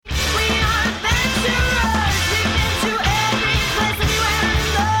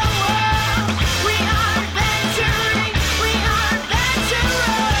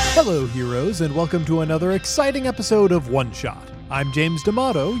heroes, and welcome to another exciting episode of One Shot. I'm James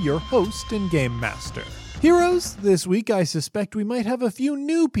D'Amato, your host and game master. Heroes, this week I suspect we might have a few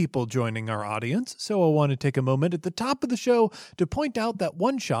new people joining our audience, so I want to take a moment at the top of the show to point out that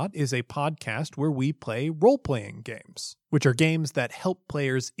One Shot is a podcast where we play role-playing games, which are games that help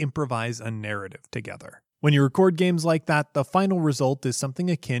players improvise a narrative together. When you record games like that, the final result is something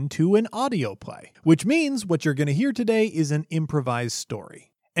akin to an audio play, which means what you're going to hear today is an improvised story.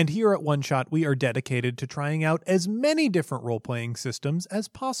 And here at One Shot, we are dedicated to trying out as many different role-playing systems as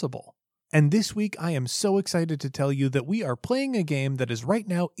possible. And this week, I am so excited to tell you that we are playing a game that is right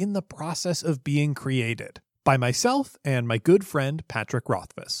now in the process of being created by myself and my good friend, Patrick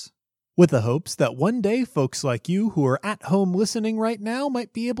Rothfuss, with the hopes that one day folks like you who are at home listening right now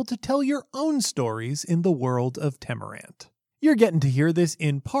might be able to tell your own stories in the world of Temerant. You're getting to hear this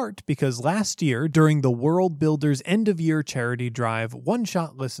in part because last year, during the World Builders end-of-year charity drive,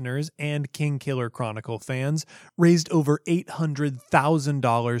 one-shot listeners and Kingkiller Chronicle fans raised over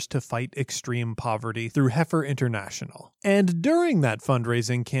 $800,000 to fight extreme poverty through Heifer International. And during that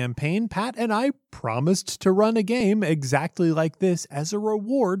fundraising campaign, Pat and I promised to run a game exactly like this as a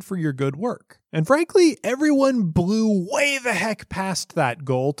reward for your good work. And frankly, everyone blew way the heck past that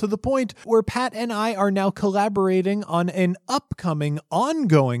goal to the point where Pat and I are now collaborating on an upcoming,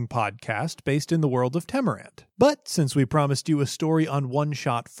 ongoing podcast based in the world of Temerant. But since we promised you a story on One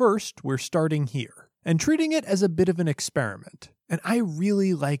Shot first, we're starting here and treating it as a bit of an experiment. And I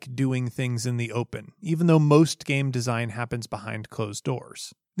really like doing things in the open, even though most game design happens behind closed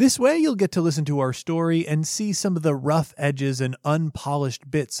doors. This way, you'll get to listen to our story and see some of the rough edges and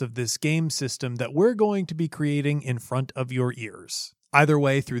unpolished bits of this game system that we're going to be creating in front of your ears. Either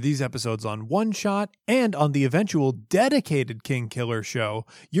way, through these episodes on One Shot and on the eventual dedicated Kingkiller show,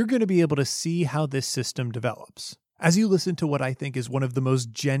 you're going to be able to see how this system develops. As you listen to what I think is one of the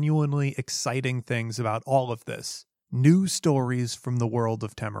most genuinely exciting things about all of this, new stories from the world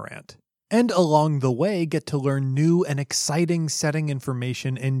of Temerant. And along the way, get to learn new and exciting setting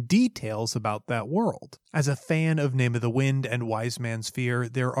information and details about that world. As a fan of Name of the Wind and Wise Man's Fear,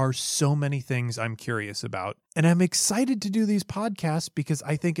 there are so many things I'm curious about. And I'm excited to do these podcasts because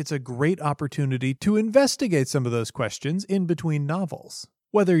I think it's a great opportunity to investigate some of those questions in between novels.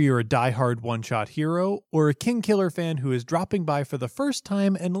 Whether you're a diehard one-shot hero or a Kingkiller fan who is dropping by for the first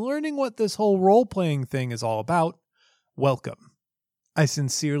time and learning what this whole role-playing thing is all about, welcome. I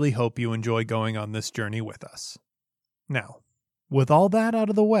sincerely hope you enjoy going on this journey with us. Now, with all that out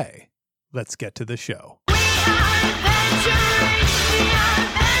of the way, let's get to the show.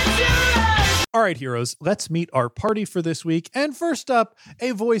 All right, heroes, let's meet our party for this week. And first up,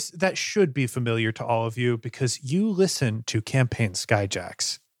 a voice that should be familiar to all of you because you listen to Campaign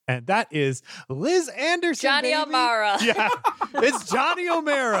Skyjacks. And that is Liz Anderson, Johnny baby. O'Mara. Yeah, it's Johnny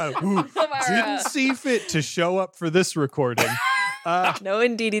O'Mara, who didn't see fit to show up for this recording. No,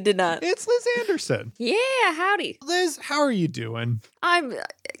 indeed, he did not. It's Liz Anderson. Yeah, howdy. Liz, how are you doing? I'm,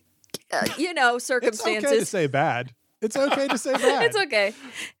 circumstances. It's okay to say bad. It's okay to say bad. It's okay.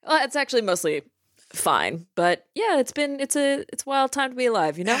 Well, it's actually mostly fine, but yeah, it's a wild time to be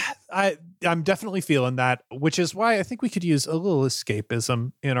alive, you know? I'm definitely feeling that, which is why I think we could use a little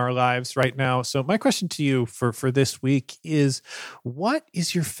escapism in our lives right now. So my question to you for this week is, what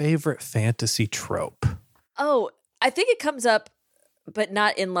is your favorite fantasy trope? Oh, I think it comes up, but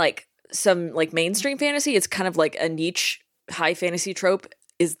not in like some like mainstream fantasy. It's kind of like a niche high fantasy trope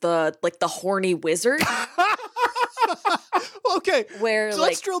is the horny wizard. Okay, where so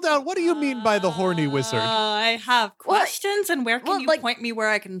let's drill down. What do you mean by the horny wizard? I have questions, and where can you point me where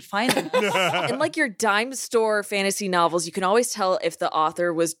I can find them? In like your dime store fantasy novels, you can always tell if the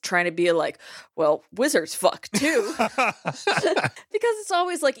author was trying to be like, well, wizards fuck too. Because it's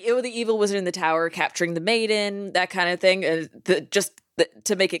always like, the evil wizard in the tower capturing the maiden, that kind of thing. And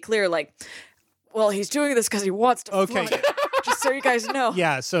to make it clear, like, well, he's doing this because he wants to fuck. Just so you guys know.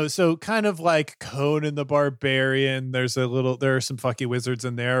 Yeah, so kind of like Conan the Barbarian. There are some fucky wizards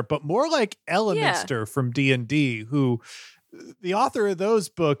in there, but more like Elminster from D&D, who the author of those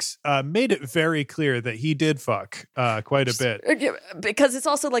books made it very clear that he did fuck quite a bit. Because it's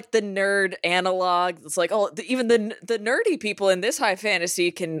also like the nerd analog. It's like, even the nerdy people in this high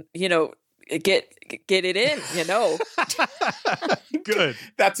fantasy can, get it in, Good.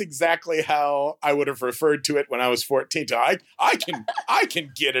 That's exactly how I would have referred to it when I was 14. I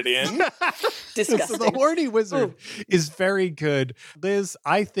can get it in. Disgusting. So the horny wizard is very good. Liz,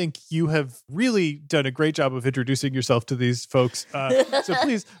 I think you have really done a great job of introducing yourself to these folks. So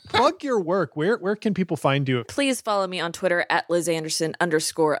please plug your work. Where can people find you? Please follow me on Twitter at Liz Anderson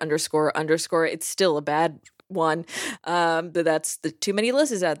 ____. It's still a bad one. But that's the too many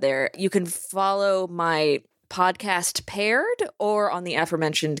lists out there. You can follow my podcast Paired or on the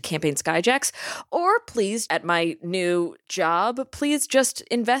aforementioned campaign Skyjacks, or please at my new job, please just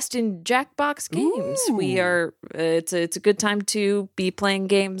invest in Jackbox Games. Ooh. We are it's a good time to be playing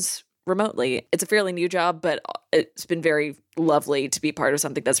games remotely. It's a fairly new job, but it's been very lovely to be part of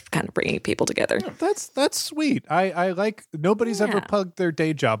something that's kind of bringing people together. That's sweet. I like, nobody's ever plugged their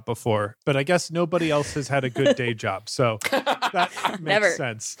day job before, but I guess nobody else has had a good day job, so that makes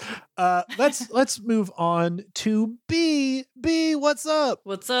sense. Let's move on to B. B, what's up?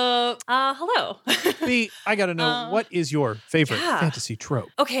 What's up? Hello. B, I gotta know, what is your favorite fantasy trope?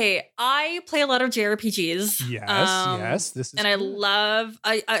 Okay, I play a lot of JRPGs. Yes, this is and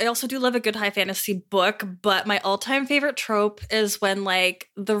I also do love a good high fantasy book, but my all-time favorite trope is when like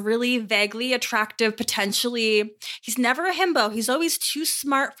the really vaguely attractive, potentially, he's never a himbo, he's always too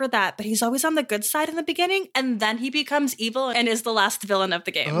smart for that, but he's always on the good side in the beginning, and then he becomes evil and is the last villain of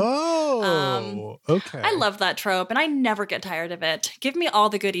the game. Okay. I love that trope, and I never get tired of it. Give me all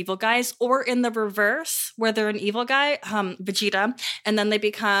the good evil guys, or in the reverse, where they're an evil guy, Vegeta, and then they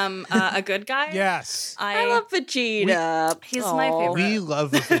become a good guy. Yes. I love Vegeta. He's my favorite. We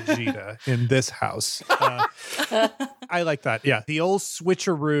love Vegeta in this house. I like that. Yeah. The old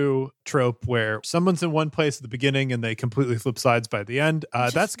switcheroo trope where someone's in one place at the beginning and they completely flip sides by the end.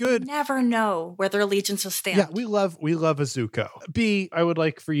 That's good. Never know where their allegiances stand. Yeah, we love a Zuko. B, I would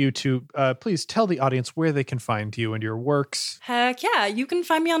like for you to please tell the audience where they can find you and your works. Heck yeah. You can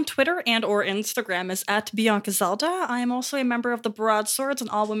find me on Twitter and or Instagram as @BiancaZelda. I am also a member of the Broadswords, an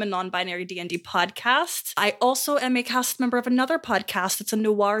all-women non-binary D&D podcast. I also am a cast member of another podcast. It's a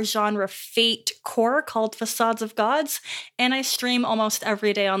noir genre fate core called Facades of Gods, and I stream almost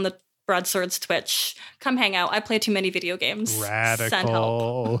every day on the Broadswords Twitch. Come hang out. I play too many video games. Radical. Send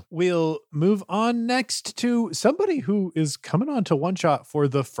help. We'll move on next to somebody who is coming on to One Shot for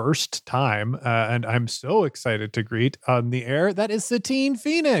the first time, and I'm so excited to greet on the air. That is Satine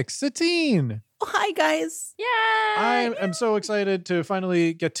Phoenix. Satine. Oh, hi, guys. Yay! I am so excited to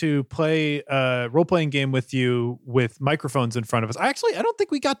finally get to play a role-playing game with you with microphones in front of us. I don't think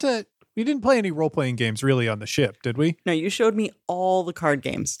we didn't play any role-playing games really on the ship, did we? No, you showed me all the card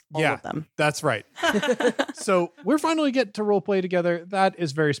games. All of them. That's right. So we're finally getting to role-play together. That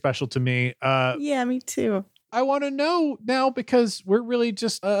is very special to me. Yeah, me too. I want to know now, because we're really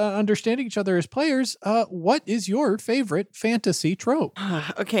just understanding each other as players, what is your favorite fantasy trope?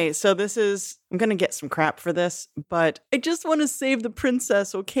 Okay, so I'm going to get some crap for this, but I just want to save the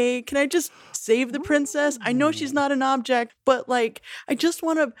princess, okay? Can I just save the princess? I know she's not an object, but like, I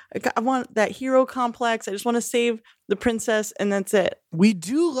want that hero complex. I just want to save the princess, and that's it. We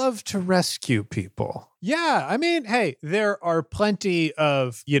do love to rescue people. Yeah, I mean, hey, there are plenty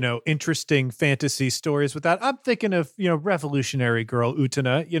of, interesting fantasy stories with that. I'm thinking of, Revolutionary Girl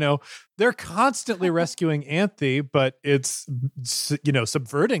Utena, they're constantly rescuing Anthe, but it's,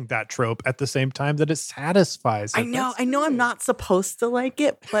 subverting that trope at the same time that it satisfies it. I know I'm not supposed to like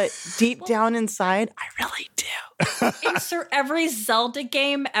it, but deep down inside, I really do. Insert every Zelda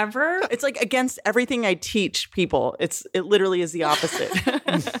game ever. It's like against everything I teach people. It literally is the opposite.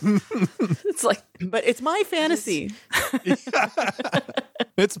 It's like, but it's my fantasy.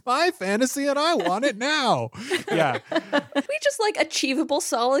 It's my fantasy and I want it now. Yeah. we just like achievable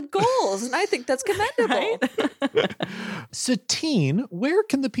solid goals, and I think that's commendable. Right? Satine, where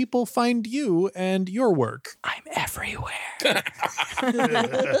can the people find you and your work? I'm everywhere.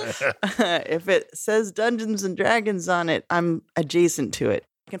 If it says Dungeons and Dragons on it, I'm adjacent to it.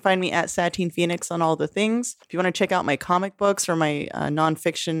 You can find me at Satine Phoenix on all the things. If you want to check out my comic books or my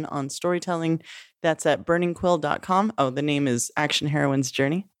nonfiction on storytelling, that's at burningquill.com. Oh, the name is Action Heroine's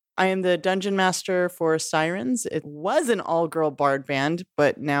Journey. I am the dungeon master for Sirens. It was an all-girl bard band,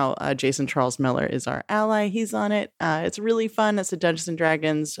 but now Jason Charles Miller is our ally. He's on it. It's really fun. It's a Dungeons &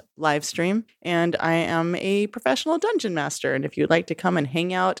 Dragons live stream, and I am a professional dungeon master. And if you'd like to come and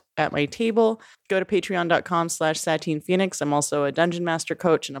hang out at my table, go to patreon.com/Satine Phoenix. I'm also a dungeon master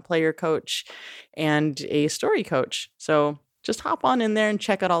coach and a player coach and a story coach. So just hop on in there and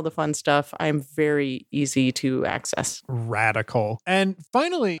check out all the fun stuff. I'm very easy to access. Radical. And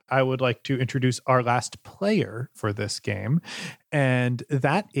finally, I would like to introduce our last player for this game, and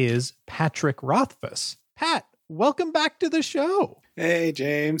that is Patrick Rothfuss. Pat, welcome back to the show. Hey,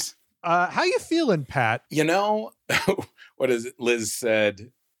 James. How you feeling, Pat? What is it? Liz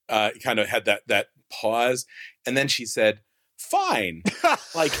said, kind of had that pause, and then she said, fine,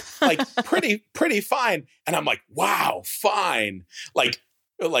 like pretty fine. And I'm like, wow, fine. Like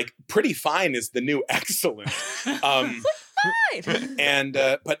pretty fine is the new excellent. fine. And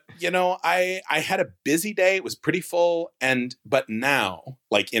but I had a busy day. It was pretty full, but now,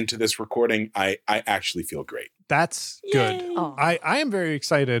 like into this recording, I actually feel great. That's good. Yay. Aw. I am very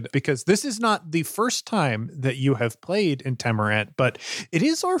excited because this is not the first time that you have played in Temerant, but it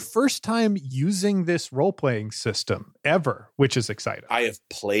is our first time using this role-playing system ever, which is exciting. I have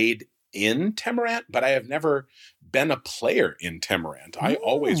played in Temerant, but I have never been a player in Temerant. I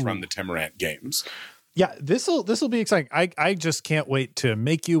always run the Temerant games. Yeah, this'll be exciting. I just can't wait to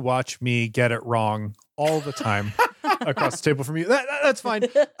make you watch me get it wrong all the time across the table from you. That's fine.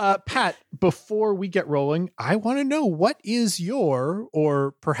 Pat, before we get rolling, I want to know, what is your,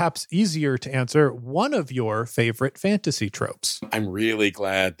 or perhaps easier to answer, one of your favorite fantasy tropes? I'm really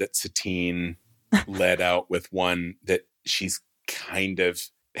glad that Satine led out with one that she's kind of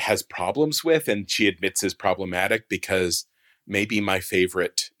has problems with, and she admits is problematic, because maybe my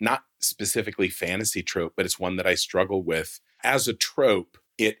favorite, not specifically fantasy trope, but it's one that I struggle with. As a trope,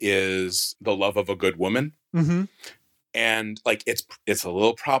 it is the love of a good woman. Mm-hmm. And like it's a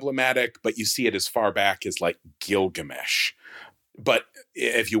little problematic, but you see it as far back as like Gilgamesh. But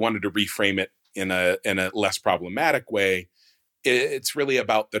if you wanted to reframe it in a less problematic way, it's really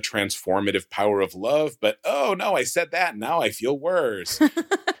about the transformative power of love. But oh no, I said that, now I feel worse.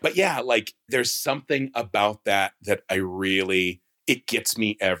 But yeah, like there's something about that it gets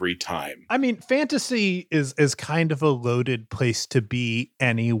me every time. I mean, fantasy is kind of a loaded place to be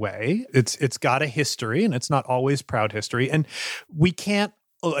anyway. It's got a history, and it's not always proud history. And we can't,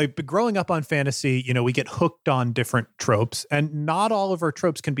 growing up on fantasy, we get hooked on different tropes, and not all of our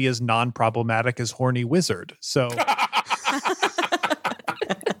tropes can be as non-problematic as horny wizard. So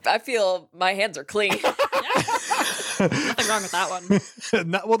I feel my hands are clean. Nothing wrong with that one.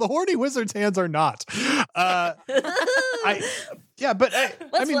 well, the horny wizard's hands are not. But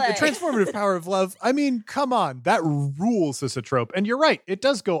Let's the play. transformative power of love, I mean, come on, that rules as a trope. And you're right, it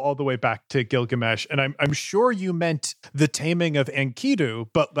does go all the way back to Gilgamesh. And I'm sure you meant the taming of Enkidu,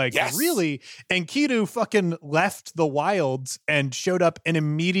 but Yes. really, Enkidu fucking left the wilds and showed up and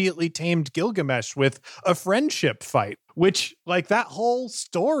immediately tamed Gilgamesh with a friendship fight, which, like, that whole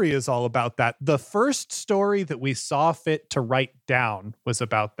story is all about that. The first story that we saw fit to write down was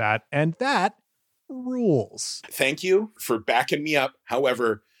about that, and that rules. Thank you for backing me up.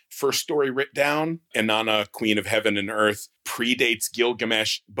 However, first story written down, Inanna, Queen of Heaven and Earth, predates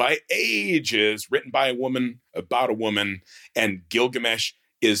Gilgamesh by ages, written by a woman about a woman, and Gilgamesh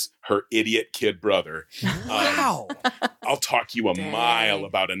is her idiot kid brother. Wow. I'll talk you a Dang. mile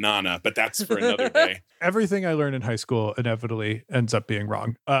about Inanna, but that's for another day. Everything I learned in high school inevitably ends up being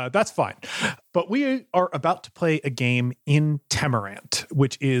wrong. That's fine. But we are about to play a game in Temerant,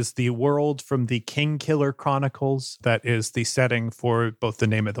 which is the world from the Kingkiller Chronicles. That is the setting for both the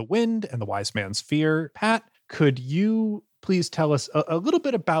Name of the Wind and the Wise Man's Fear. Pat, could you please tell us a little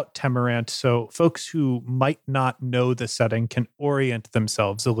bit about Temerant so folks who might not know the setting can orient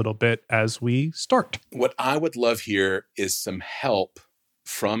themselves a little bit as we start? What I would love here is some help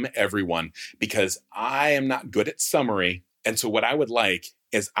from everyone, because I am not good at summary. And so what I would like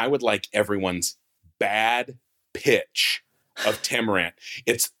is everyone's bad pitch of Temerant.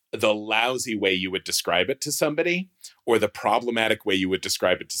 It's the lousy way you would describe it to somebody, or the problematic way you would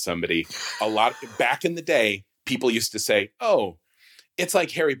describe it to somebody. A lot back in the day, people used to say, oh, it's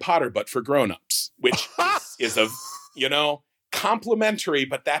like Harry Potter, but for grownups, which is complimentary,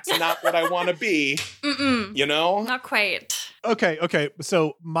 but that's not what I want to be. Not quite. Okay.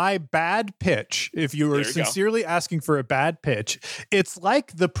 So my bad pitch, if you were There you go. sincerely asking for a bad pitch, it's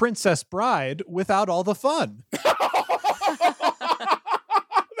like The Princess Bride without all the fun.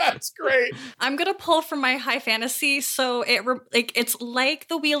 That's great. I'm gonna pull from my high fantasy, so it's like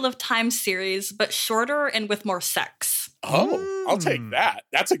the Wheel of Time series, but shorter and with more sex. Oh, I'll take that.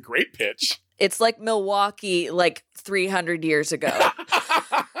 That's a great pitch. It's like Milwaukee, like 300 years ago.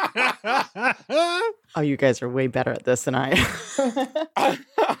 Oh, you guys are way better at this than I am.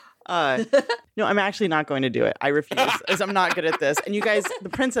 No, I'm actually not going to do it. I refuse, as I'm not good at this. And you guys, The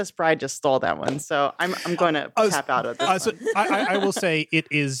Princess Bride just stole that one, so I'm going to tap out of this So one. I will say it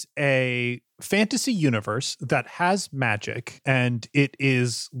is a fantasy universe that has magic, and it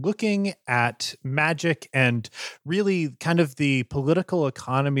is looking at magic and really kind of the political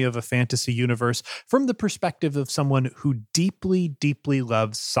economy of a fantasy universe from the perspective of someone who deeply, deeply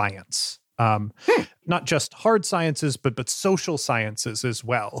loves science. Not just hard sciences, but social sciences as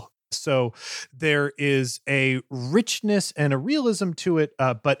well. So there is a richness and a realism to it,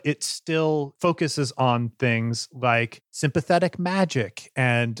 but it still focuses on things like sympathetic magic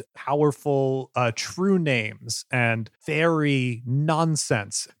and powerful true names and fairy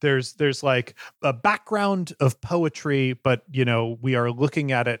nonsense. There's like a background of poetry, but we are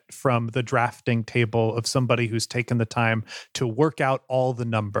looking at it from the drafting table of somebody who's taken the time to work out all the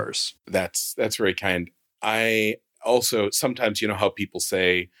numbers. That's very kind. I also sometimes, how people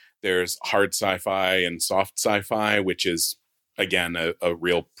say there's hard sci-fi and soft sci-fi, which is, again, a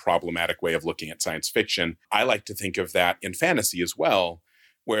real problematic way of looking at science fiction. I like to think of that in fantasy as well,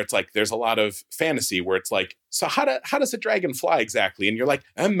 where it's like there's a lot of fantasy where it's like, so how does a dragon fly exactly? And you're like,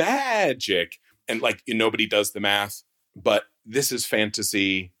 a magic. And like nobody does the math. But this is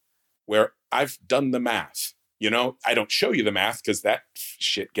fantasy where I've done the math. I don't show you the math because that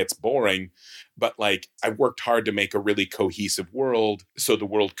shit gets boring. But like I worked hard to make a really cohesive world so the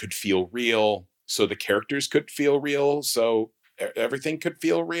world could feel real, so the characters could feel real, so everything could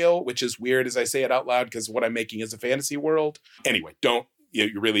feel real, which is weird as I say it out loud because what I'm making is a fantasy world. Anyway,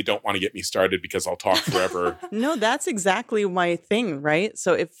 you really don't want to get me started because I'll talk forever. No, that's exactly my thing, right?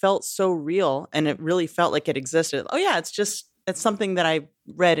 So it felt so real and it really felt like it existed. Oh yeah, it's something that I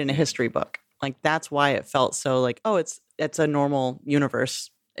read in a history book. Like that's why it felt so like, oh, it's a normal universe,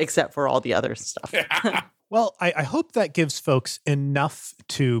 except for all the other stuff. Well, I hope that gives folks enough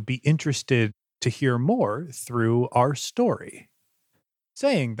to be interested to hear more through our story.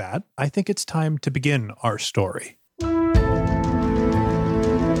 Saying that, I think it's time to begin our story.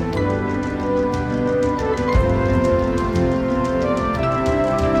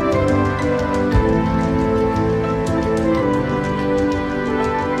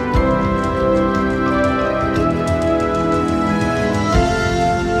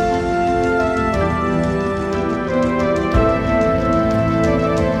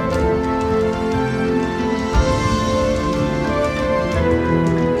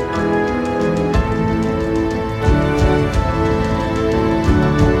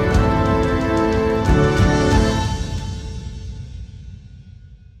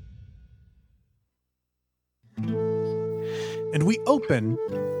 And we open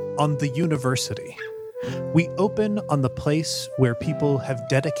on the university. We open on the place where people have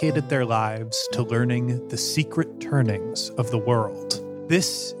dedicated their lives to learning the secret turnings of the world.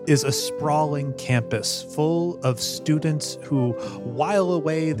 This is a sprawling campus full of students who while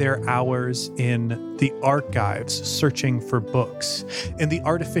away their hours in the archives searching for books, in the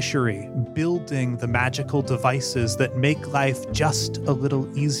artificery building the magical devices that make life just a little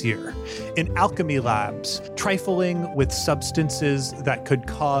easier, in alchemy labs trifling with substances that could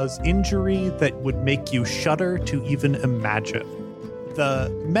cause injury that would make you shudder to even imagine. The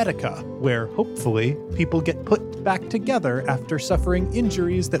Medica, where hopefully people get put back together after suffering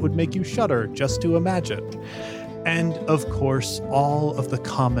injuries that would make you shudder just to imagine. And of course, all of the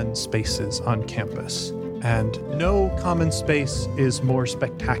common spaces on campus. And no common space is more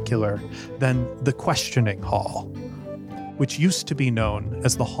spectacular than the questioning hall, which used to be known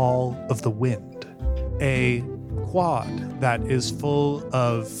as the Hall of the Wind, a quad that is full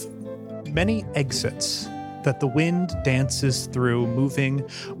of many exits that the wind dances through, moving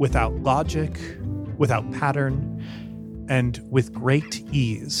without logic, without pattern, and with great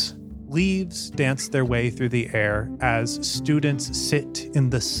ease. Leaves dance their way through the air as students sit in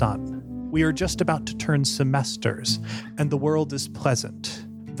the sun. We are just about to turn semesters, and the world is pleasant.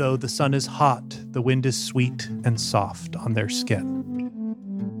 Though the sun is hot, the wind is sweet and soft on their skin.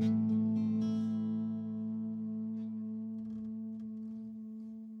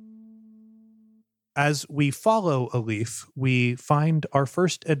 As we follow Alif, we find our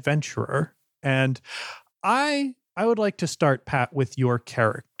first adventurer. And I would like to start, Pat, with your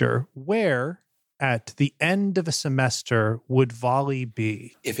character. Where, at the end of a semester, would Volley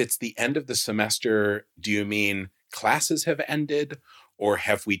be? If it's the end of the semester, do you mean classes have ended, or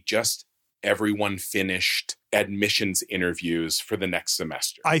have we just everyone finished admissions interviews for the next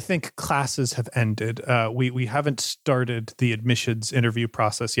semester? I think classes have ended. We haven't started the admissions interview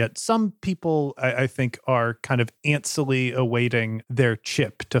process yet. Some people, I think, are kind of anxiously awaiting their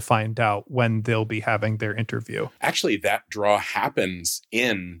chip to find out when they'll be having their interview. Actually, that draw happens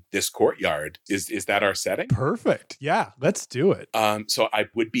in this courtyard. Is that our setting? Perfect. Yeah, let's do it. So I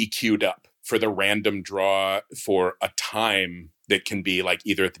would be queued up for the random draw for a time that can be like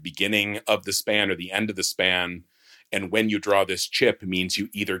either at the beginning of the span or the end of the span. And when you draw this chip, it means you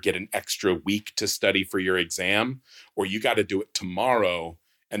either get an extra week to study for your exam, or you got to do it tomorrow.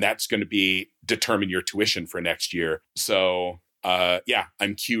 And that's going to determine your tuition for next year. So yeah,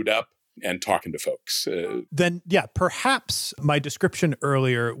 I'm queued up. and talking to folks. Then, yeah, perhaps my description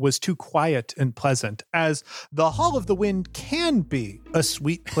earlier was too quiet and pleasant, as the Hall of the Wind can be a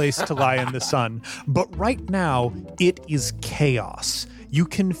sweet place to lie in the sun, but right now it is chaos. You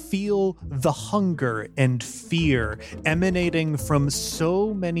can feel the hunger and fear emanating from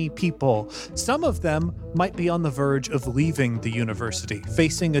so many people. Some of them might be on the verge of leaving the university,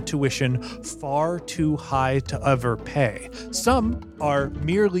 facing a tuition far too high to ever pay. Some are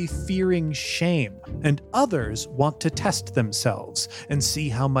merely fearing shame, and others want to test themselves and see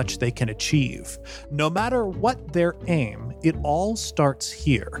how much they can achieve. No matter what their aim, it all starts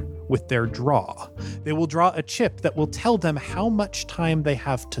here with their draw. They will draw a chip that will tell them how much time they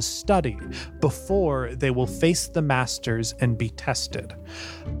have to study before they will face the masters and be tested.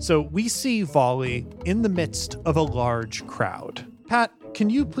 So we see Volley in the midst of a large crowd. Pat,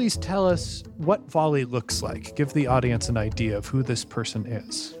 can you please tell us what Volley looks like? Give the audience an idea of who this person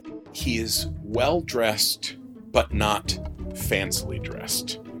is. He is well-dressed, but not fancily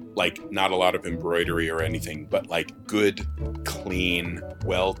dressed. Like, not a lot of embroidery or anything, but like good, clean,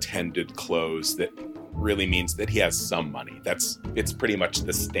 well-tended clothes that really means that he has some money. It's pretty much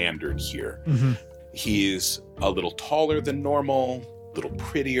the standard here. Mm-hmm. He's a little taller than normal, a little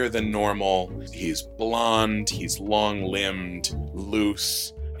prettier than normal. He's blonde, he's long-limbed,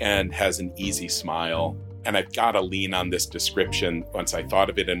 loose, and has an easy smile. And I've got to lean on this description once I thought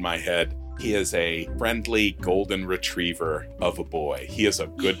of it in my head. He is a friendly golden retriever of a boy. He is a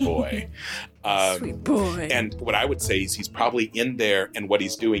good boy. Sweet boy. And what I would say is he's probably in there, and what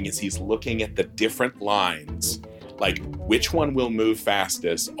he's doing is he's looking at the different lines, like which one will move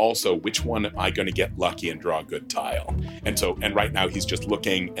fastest, also which one am I going to get lucky and draw a good tile. And right now he's just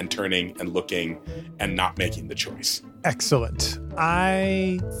looking and turning and looking and not making the choice. Excellent.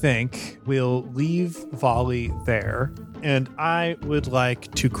 I think we'll leave Volley there, and I would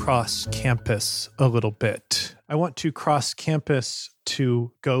like to cross campus a little bit. I want to cross campus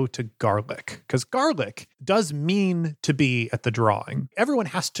to go to Garlic, because Garlic does mean to be at the drawing. Everyone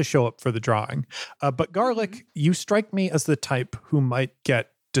has to show up for the drawing. But Garlic, you strike me as the type who might get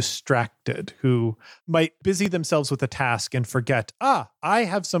distracted, who might busy themselves with a task and forget, I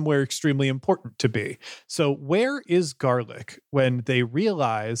have somewhere extremely important to be. So where is Garlic when they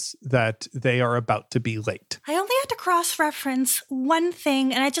realize that they are about to be late? I only had to cross-reference one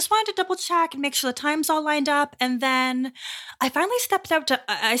thing, and I just wanted to double check and make sure the time's all lined up. And then I finally stepped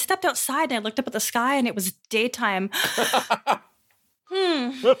outside and I looked up at the sky, and it was daytime.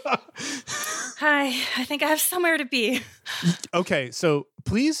 Hi, I think I have somewhere to be. Okay, so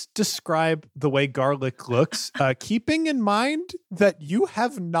please describe the way Garlic looks, keeping in mind that you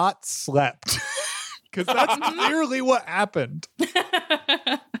have not slept, because that's clearly what happened.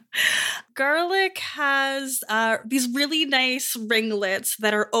 Garlic has these really nice ringlets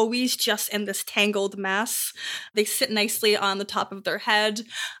that are always just in this tangled mess. They sit nicely on the top of their head.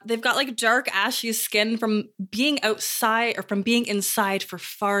 They've got like dark ashy skin from being outside or from being inside for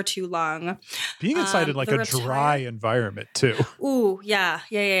far too long. Being inside in like a dry environment too. Ooh, yeah.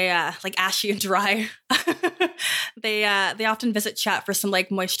 Like ashy and dry. They often visit Chat for some like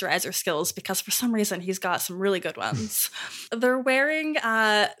moisturizer skills because for some reason he's got some really good ones. They're wearing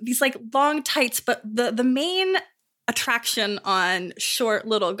these like long tights, but the main attraction on short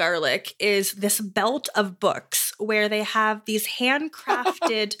little Garlic is this belt of books where they have these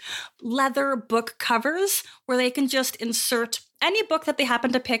handcrafted leather book covers where they can just insert any book that they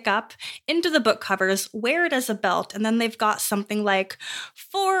happen to pick up into the book covers, wear it as a belt, and then they've got something like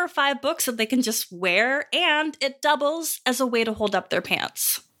 4 or 5 books that they can just wear, and it doubles as a way to hold up their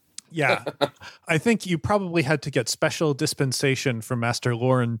pants. Yeah, I think you probably had to get special dispensation from Master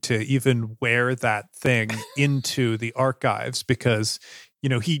Lauren to even wear that thing into the archives because, you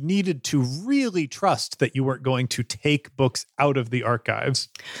know, he needed to really trust that you weren't going to take books out of the archives.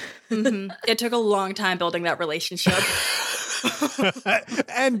 Mm-hmm. It took a long time building that relationship.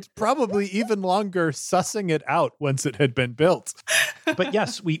 And probably even longer sussing it out once it had been built. But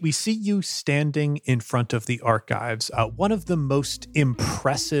yes, we see you standing in front of the archives, one of the most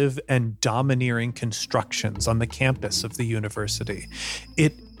impressive and domineering constructions on the campus of the university.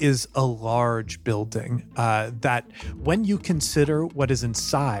 It is a large building that, when you consider what is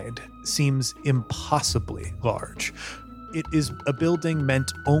inside, seems impossibly large. it is a building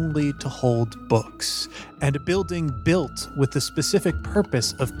meant only to hold books, and a building built with the specific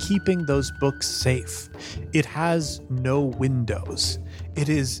purpose of keeping those books safe. It has no windows. It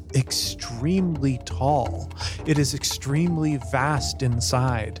is extremely tall. It is extremely vast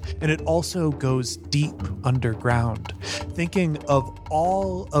inside, and it also goes deep underground. Thinking of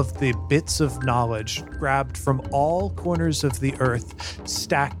all of the bits of knowledge grabbed from all corners of the earth,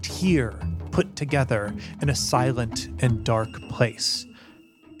 stacked here, put together in a silent and dark place.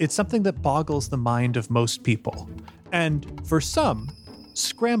 It's something that boggles the mind of most people, and for some,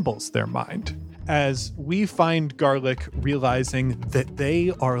 scrambles their mind. As we find Garlic realizing that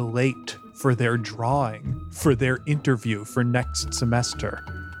they are late for their drawing, for their interview for next semester.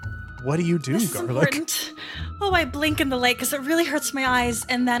 What do you do, This is Garlic? important. Oh, I blink in the light because it really hurts my eyes,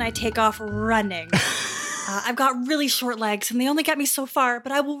 and then I take off running. I've got really short legs, and they only get me so far,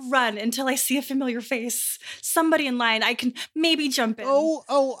 but I will run until I see a familiar face. Somebody in line, I can maybe jump in.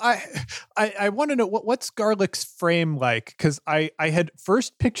 I want to know what's Garlic's frame like? Because I had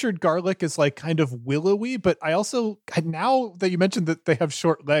first pictured Garlic as like kind of willowy, but I also, now that you mentioned that they have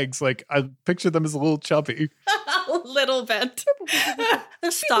short legs, like I picture them as a little chubby. A little bit.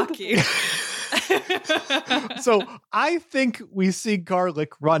 They're stocky. So I think we see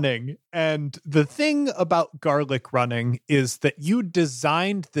Garlic running, and the thing about Garlic running is that you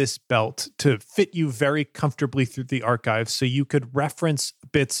designed this belt to fit you very comfortably through the archives so you could reference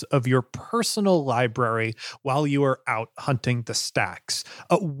bits of your personal library while you are out hunting the stacks.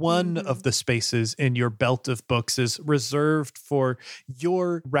 One of the spaces in your belt of books is reserved for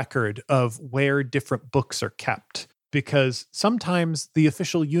your record of where different books are kept, because sometimes the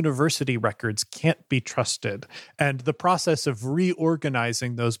official university records can't be trusted, and the process of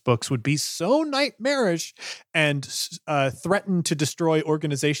reorganizing those books would be so nightmarish and threaten to destroy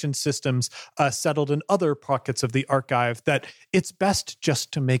organization systems settled in other pockets of the archive that it's best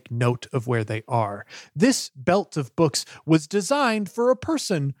just to make note of where they are. This belt of books was designed for a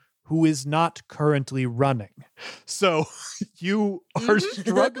person who is not currently running. So you are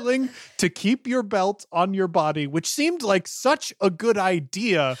struggling to keep your belt on your body, which seemed like such a good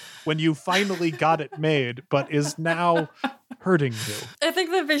idea when you finally got it made, but is now hurting you. I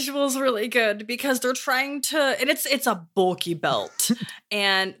think the visual's really good because they're trying to, and it's a bulky belt,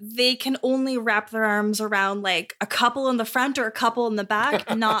 and they can only wrap their arms around like a couple in the front or a couple in the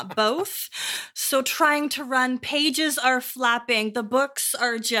back, not both. So trying to run, pages are flapping, the books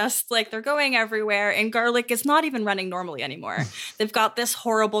are just like they're going everywhere, and Garlic is not even running normally anymore. They've got this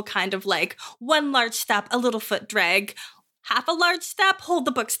horrible kind of like one large step, a little foot drag, half a large step, hold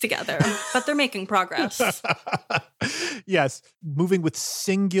the books together, but they're making progress. Yes, moving with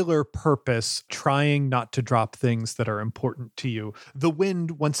singular purpose, trying not to drop things that are important to you. The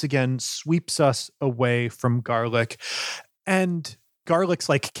wind once again sweeps us away from Garlic, and Garlic's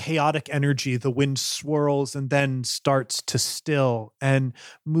like chaotic energy. The wind swirls and then starts to still and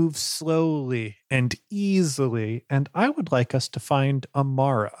move slowly and easily. And I would like us to find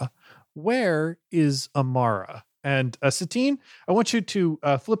Amara. Where is Amara? And Satine, I want you to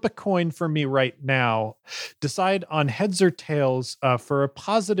flip a coin for me right now. Decide on heads or tails for a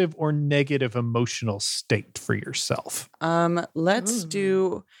positive or negative emotional state for yourself. Let's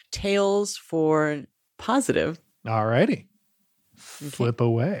do tails for positive. All righty. Flip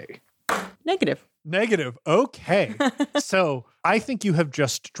away. Negative. Negative. Okay. So I think you have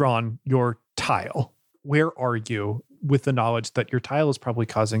just drawn your tile. Where are you with the knowledge that your tile is probably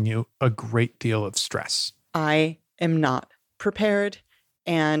causing you a great deal of stress? I am not prepared,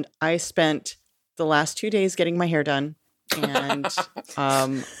 and I spent the last 2 days getting my hair done, and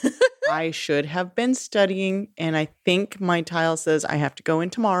I should have been studying, and I think my tile says I have to go in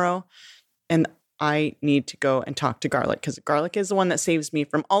tomorrow, and I need to go and talk to Garlic, because Garlic is the one that saves me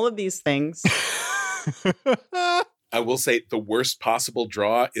from all of these things. I will say the worst possible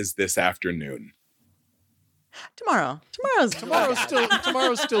draw is this afternoon. Tomorrow's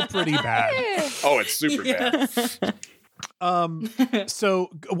still pretty bad. Oh, it's super bad. So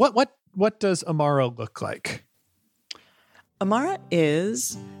what does Amara look like? Amara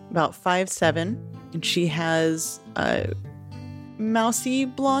is about 5'7", and she has mousy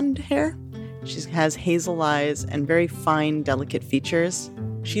blonde hair. She has hazel eyes and very fine, delicate features.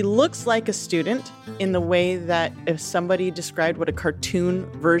 She looks like a student in the way that if somebody described what a cartoon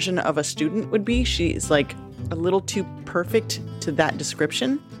version of a student would be, she's like a little too perfect to that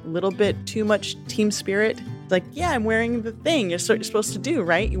description. A little bit too much team spirit. Like, yeah, I'm wearing the thing you're supposed to do,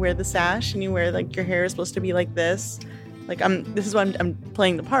 right? You wear the sash and you wear like your hair is supposed to be like this. Like this is what I'm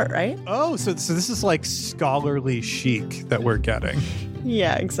playing the part, right? Oh, so this is like scholarly chic that we're getting.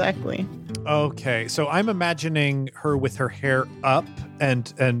 Yeah, exactly. Okay, so I'm imagining her with her hair up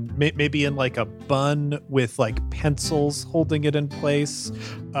and maybe in like a bun with like pencils holding it in place.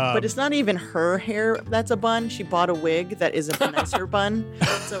 But it's not even her hair that's a bun. She bought a wig that is a nicer bun.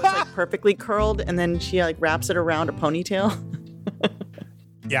 So it's like perfectly curled, and then she like wraps it around a ponytail.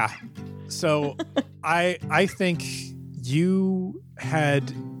 Yeah. So I think you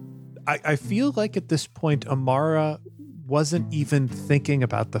had I feel like at this point Amara wasn't even thinking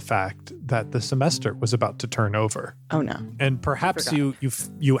about the fact that the semester was about to turn over. Oh no. And perhaps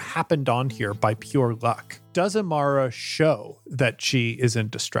you happened on here by pure luck. Does Amara show that she is in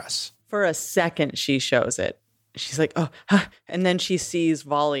distress? For a second she shows it. She's like, oh, huh. And then she sees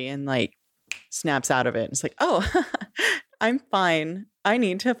Volley and like snaps out of it. It's like, oh, I'm fine. I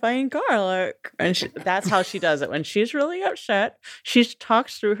need to find garlic. And that's how she does it. When she's really upset, she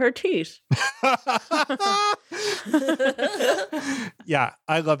talks through her teeth. Yeah,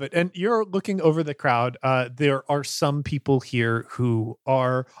 I love it. And you're looking over the crowd. There are some people here who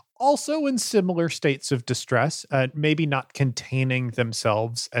are also in similar states of distress, maybe not containing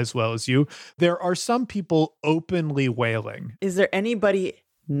themselves as well as you. There are some people openly wailing. Is there anybody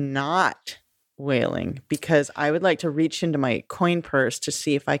not wailing? Because I would like to reach into my coin purse to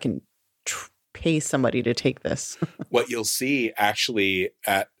see if I can pay somebody to take this. What you'll see actually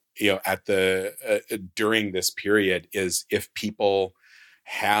at the during this period is if people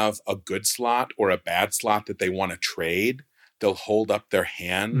have a good slot or a bad slot that they want to trade, they'll hold up their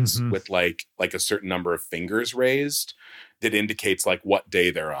hands with like a certain number of fingers raised that indicates like what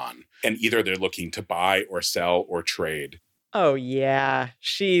day they're on, and either they're looking to buy or sell or trade. Oh yeah,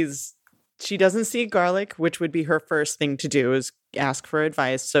 she doesn't see garlic, which would be her first thing to do is ask for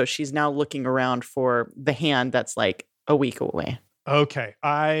advice. So she's now looking around for the hand that's like a week away. Okay,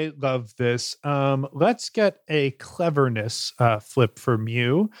 I love this. Let's get a cleverness flip from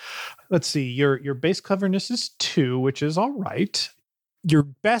you. Let's see, your base cleverness is 2, which is all right. Your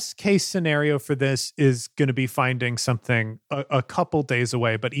best case scenario for this is going to be finding something a couple days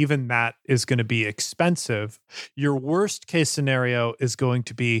away, but even that is going to be expensive. Your worst case scenario is going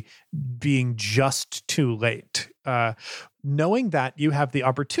to be being just too late. Knowing that you have the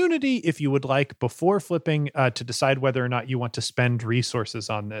opportunity, if you would like, before flipping to decide whether or not you want to spend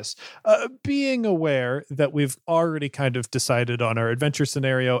resources on this, being aware that we've already kind of decided on our adventure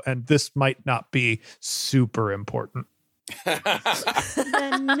scenario, and this might not be super important.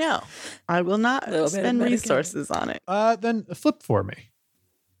 Then no, I will not spend resources on it. Then flip for me.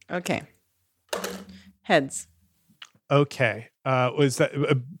 Okay. Heads. Okay. Was that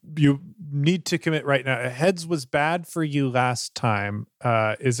you need to commit right now? Heads was bad for you last time.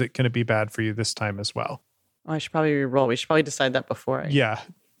 Is it going to be bad for you this time as well? Oh, I should probably re-roll. We should probably decide that before. Yeah.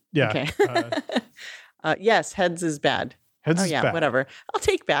 Okay. Yes, heads is bad. Heads is bad. Whatever. I'll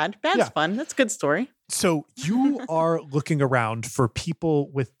take bad. Bad's fun. That's a good story. So you are looking around for people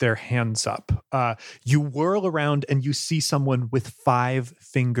with their hands up. You whirl around and you see someone with 5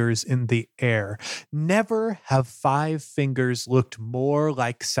 fingers in the air. Never have 5 fingers looked more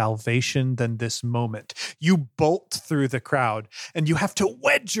like salvation than this moment. You bolt through the crowd and you have to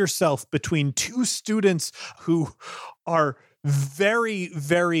wedge yourself between 2 students who are very,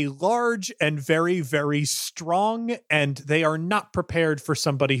 very large and very, very strong, and they are not prepared for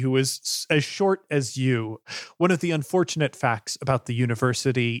somebody who is as short as you. One of the unfortunate facts about the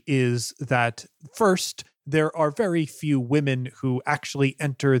university is that, first, there are very few women who actually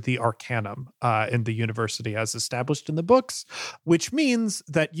enter the Arcanum in the university as established in the books, which means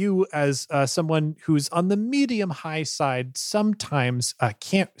that you, as someone who's on the medium-high side, sometimes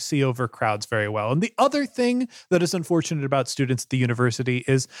can't see over crowds very well. And the other thing that is unfortunate about students at the university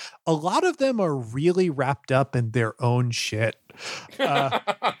is a lot of them are really wrapped up in their own shit.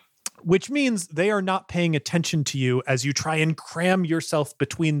 Which means they are not paying attention to you as you try and cram yourself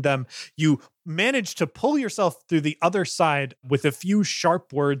between them. You manage to pull yourself through the other side with a few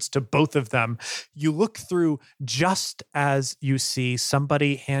sharp words to both of them. You look through just as you see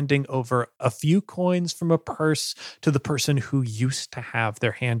somebody handing over a few coins from a purse to the person who used to have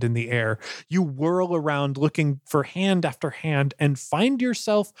their hand in the air. You whirl around looking for hand after hand and find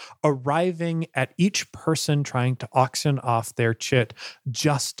yourself arriving at each person trying to auction off their chit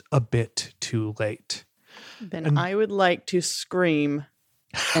just a bit too late. Then I would like to scream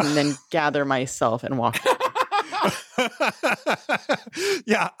and then gather myself and walk.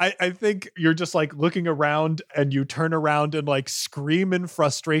 Yeah, I think you're just like looking around and you turn around and like scream in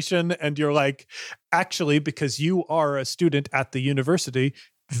frustration. And you're like, actually, because you are a student at the university,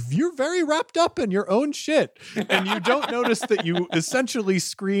 you're very wrapped up in your own shit. And you don't notice that you essentially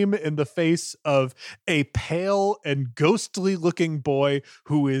scream in the face of a pale and ghostly looking boy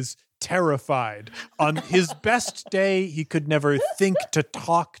who is terrified. On his best day, he could never think to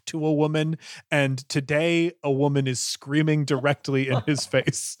talk to a woman, and today a woman is screaming directly in his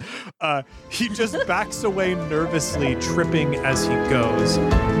face. He just backs away nervously, tripping as he goes.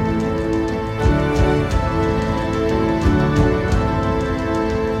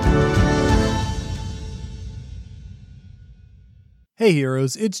 Hey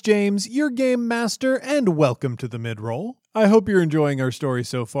heroes, it's James, your game master, and welcome to the mid-roll. I hope you're enjoying our story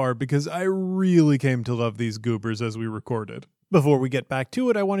so far because I really came to love these goobers as we recorded. Before we get back to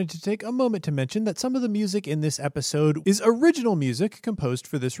it, I wanted to take a moment to mention that some of the music in this episode is original music composed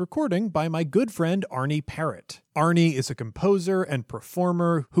for this recording by my good friend Arnie Parrott. Arnie is a composer and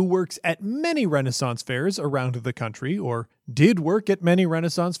performer who works at many Renaissance fairs around the country, or did work at many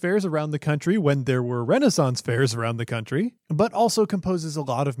Renaissance fairs around the country when there were Renaissance fairs around the country, but also composes a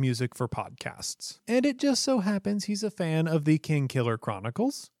lot of music for podcasts. And it just so happens he's a fan of the Kingkiller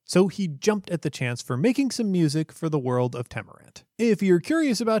Chronicles, so he jumped at the chance for making some music for the world of Temerant. If you're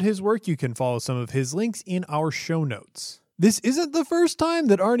curious about his work, you can follow some of his links in our show notes. This isn't the first time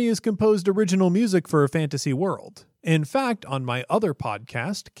that Arnie has composed original music for a fantasy world. In fact, on my other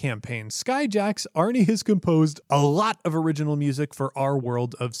podcast, Campaign Skyjacks, Arnie has composed a lot of original music for our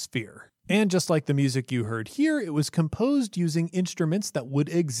world of Sphere. And just like the music you heard here, it was composed using instruments that would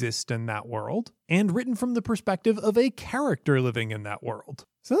exist in that world, and written from the perspective of a character living in that world.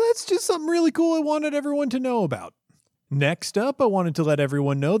 So that's just something really cool I wanted everyone to know about. Next up, I wanted to let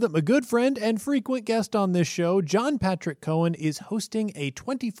everyone know that my good friend and frequent guest on this show, John Patrick Cohen, is hosting a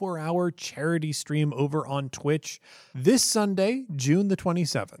 24-hour charity stream over on Twitch this Sunday, June the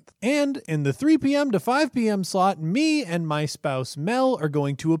 27th. And in the 3 p.m. to 5 p.m. slot, me and my spouse Mel are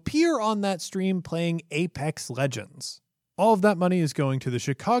going to appear on that stream playing Apex Legends. All of that money is going to the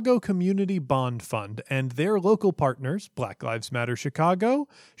Chicago Community Bond Fund and their local partners, Black Lives Matter Chicago,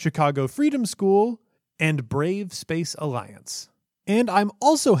 Chicago Freedom School, and Brave Space Alliance. And I'm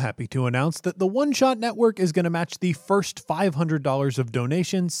also happy to announce that the One Shot Network is going to match the first $500 of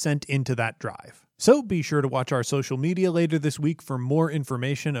donations sent into that drive. So be sure to watch our social media later this week for more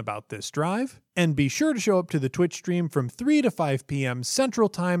information about this drive. And be sure to show up to the Twitch stream from 3 to 5 p.m. Central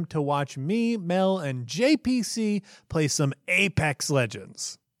Time to watch me, Mel, and JPC play some Apex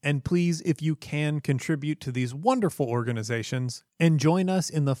Legends. And please, if you can, contribute to these wonderful organizations and join us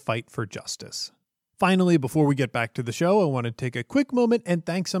in the fight for justice. Finally, before we get back to the show, I want to take a quick moment and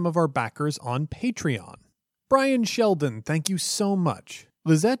thank some of our backers on Patreon. Brian Sheldon, thank you so much.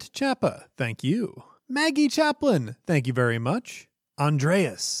 Lizette Chappa, thank you. Maggie Chaplin, thank you very much.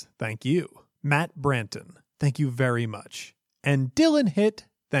 Andreas, thank you. Matt Branton, thank you very much. And Dylan Hitt,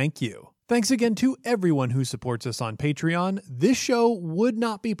 thank you. Thanks again to everyone who supports us on Patreon. This show would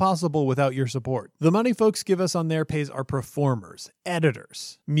not be possible without your support. The money folks give us on there pays our performers,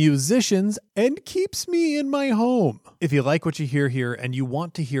 editors, musicians, and keeps me in my home. If you like what you hear here and you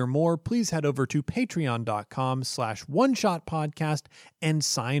want to hear more, please head over to patreon.com/oneshotpodcast and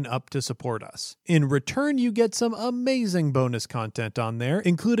sign up to support us. In return, you get some amazing bonus content on there,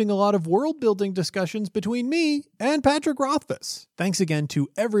 including a lot of world building discussions between me and Patrick Rothfuss. Thanks again to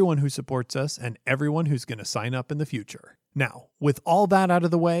everyone who supports us and everyone who's going to sign up in the future. Now, with all that out of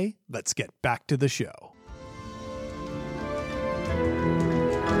the way, let's get back to the show.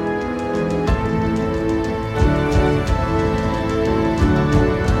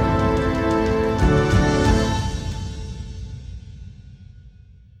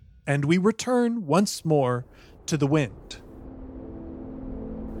 And we return once more to the wind.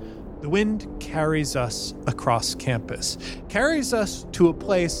 The wind carries us across campus, carries us to a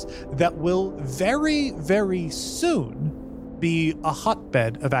place that will very, very soon be a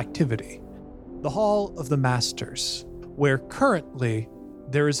hotbed of activity. The Hall of the Masters, where currently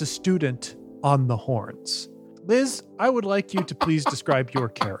there is a student on the horns. Liz, I would like you to please describe your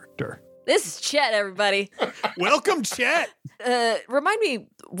character. This is Chet, everybody. Welcome, Chet. Remind me,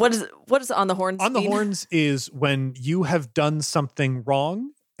 what is on the horns? On the horns is when you have done something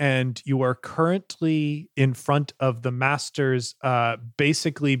wrong and you are currently in front of the masters,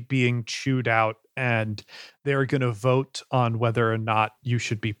 basically being chewed out, and they're going to vote on whether or not you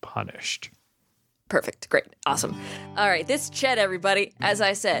should be punished. Perfect. Great. Awesome. All right. This is Chet, everybody. As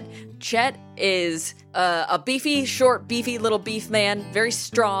I said, Chet is a beefy, short, beefy little beef man. Very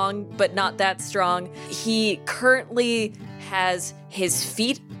strong, but not that strong. He currently has his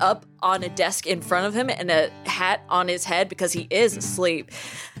feet up on a desk in front of him and a hat on his head because he is asleep.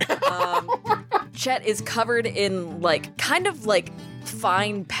 Chet is covered in kind of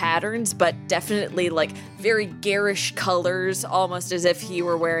fine patterns, but definitely very garish colors, almost as if he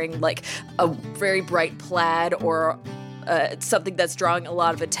were wearing a very bright plaid or something that's drawing a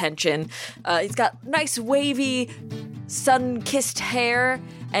lot of attention. He's got nice wavy, sun-kissed hair,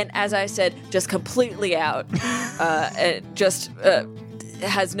 and as I said, just completely out.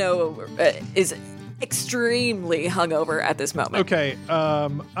 Has no is extremely hungover at this moment. Okay,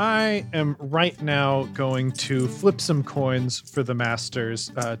 I am right now going to flip some coins for the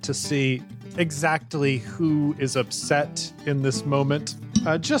Masters to see exactly who is upset in this moment,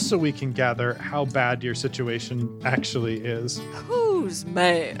 just so we can gather how bad your situation actually is. Who's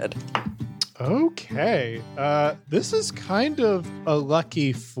mad? Okay, this is kind of a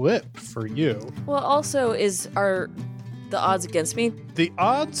lucky flip for you. Well, also, are the odds against me? The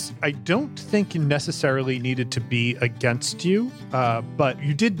odds, I don't think necessarily needed to be against you, but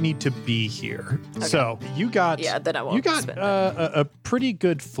you did need to be here. Okay. So you got, then I won't you got spend a pretty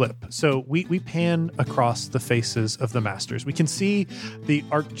good flip. So we pan across the faces of the Masters. We can see the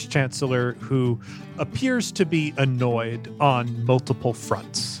Arch-Chancellor, who appears to be annoyed on multiple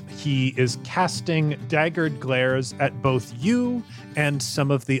fronts. He is casting daggered glares at both you and some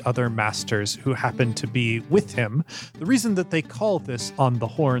of the other Masters who happen to be with him. The reason that they call this on the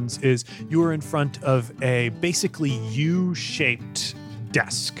horns is you are in front of a basically U-shaped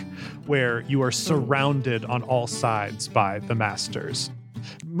desk where you are surrounded on all sides by the Masters.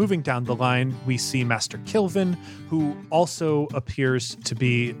 Moving down the line, we see Master Kilvin, who also appears to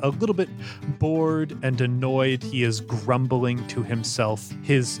be a little bit bored and annoyed. He is grumbling to himself,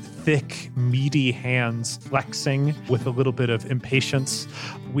 his thick, meaty hands flexing with a little bit of impatience.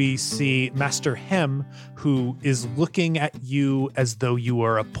 We see Master Hem, who is looking at you as though you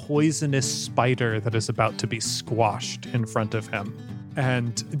are a poisonous spider that is about to be squashed in front of him.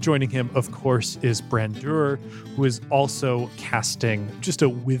 And joining him, of course, is Brandur, who is also casting just a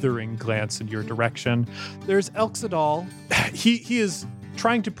withering glance in your direction. There's Elxadal. He is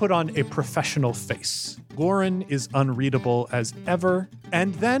trying to put on a professional face. Lauren is unreadable as ever.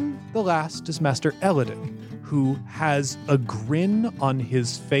 And then the last is Master Eladin, who has a grin on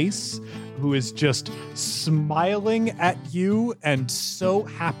his face, who is just smiling at you and so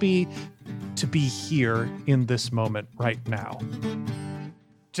happy to be here in this moment right now.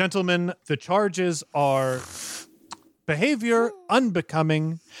 Gentlemen, the charges are behavior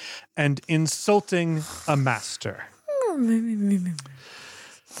unbecoming and insulting a master. Is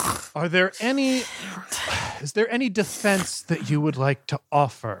there any defense that you would like to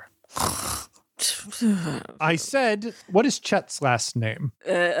offer? I said, what is Chet's last name?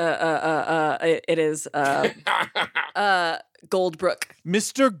 It is Goldbrook.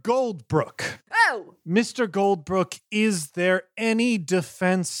 Mr. Goldbrook. Oh! Mr. Goldbrook, is there any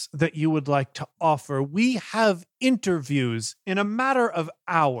defense that you would like to offer? We have interviews in a matter of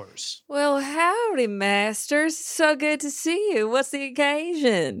hours. Well, howdy, Masters. So good to see you. What's the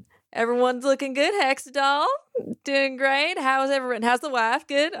occasion? Everyone's looking good, Hexadol. Doing great. How's everyone? How's the wife?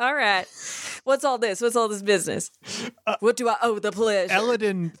 Good? All right. What's all this? What's all this business? What do I owe the pleasure?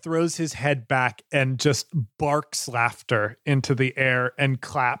 Eladin throws his head back and just barks laughter into the air and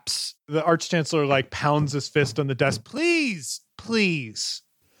claps. The Arch-Chancellor pounds his fist on the desk. Please, please.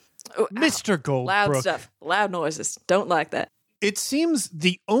 Oh, Mr. Goldbrook. Loud stuff. Loud noises. Don't like that. It seems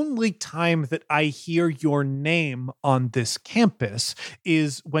the only time that I hear your name on this campus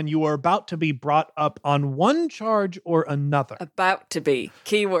is when you are about to be brought up on one charge or another. About to be.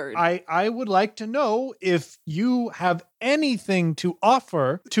 Keyword. I would like to know if you have anything to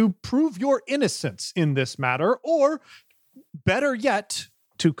offer to prove your innocence in this matter, or better yet,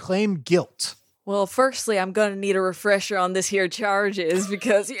 to claim guilt. Well, firstly, I'm going to need a refresher on this here charges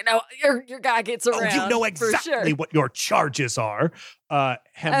because, your guy gets around. Oh, you know exactly what your charges are. Who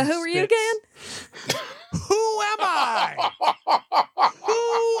are you again? Who am I?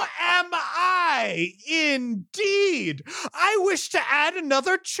 Who am I? Indeed. I wish to add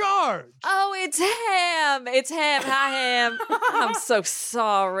another charge. Oh, it's Ham. It's Ham. Hi, Ham. I'm so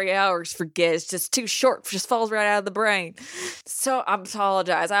sorry. I always forget. It's just too short. Just falls right out of the brain. So I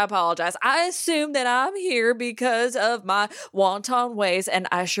apologize. I assume that I'm here because of my wanton ways, and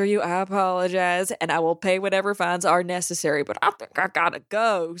I assure you I apologize, and I will pay whatever fines are necessary, but I think I gotta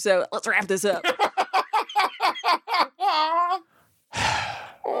go. So let's wrap this up.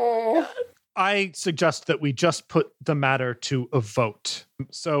 I suggest that we just put the matter to a vote.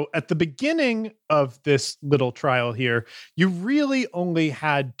 So at the beginning of this little trial here, you really only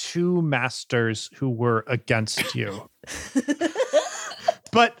had two masters who were against you.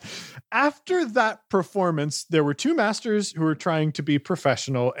 But after that performance, there were two masters who were trying to be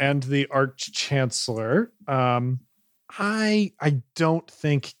professional and the Arch-Chancellor. I don't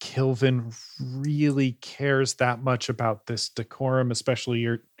think Kilvin really cares that much about this decorum, especially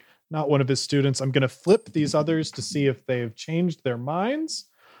you're not one of his students. I'm going to flip these others to see if they've changed their minds.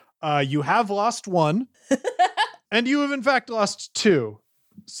 You have lost one, and you have in fact lost two.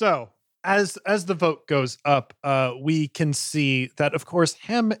 So as the vote goes up, we can see that, of course,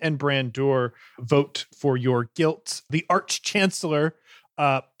 Hem and Brandur vote for your guilt. The Arch-Chancellor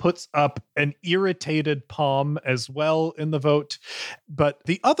puts up an irritated palm as well in the vote, but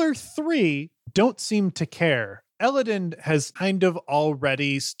the other three don't seem to care. Eladin has kind of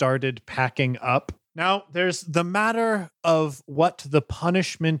already started packing up. Now, there's the matter of what the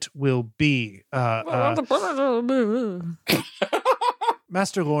punishment will be.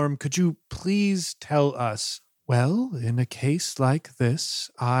 Master Lorm, could you please tell us, well, in a case like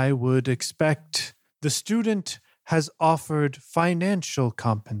this, I would expect the student has offered financial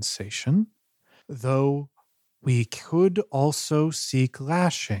compensation, though we could also seek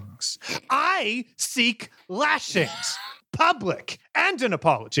lashings. I seek lashings! Public and an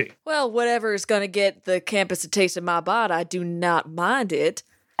apology. Well, whatever is going to get the campus a taste of my butt, I do not mind it.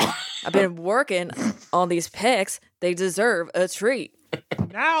 I've been working on these pecs. They deserve a treat.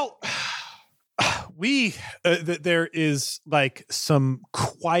 Now, there is like some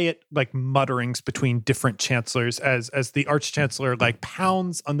quiet like mutterings between different chancellors as the Arch-Chancellor like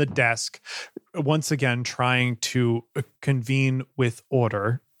pounds on the desk, once again trying to convene with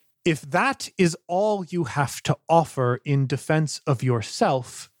order. If that is all you have to offer in defense of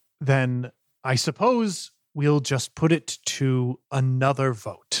yourself, then I suppose we'll just put it to another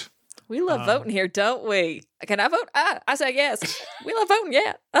vote. We love voting here, don't we? Can I vote? I say yes. We love voting,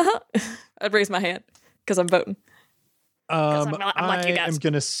 yeah. I'd raise my hand because I'm voting. I'm like you guys. I'm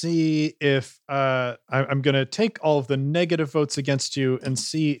going to see if I'm going to take all of the negative votes against you and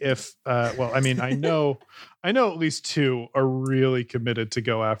see if, I know at least two are really committed to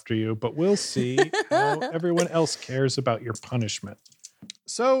go after you, but we'll see how everyone else cares about your punishment.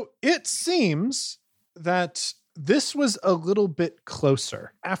 So it seems that this was a little bit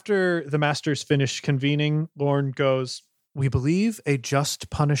closer. After the masters finish convening, Lorne goes, "We believe a just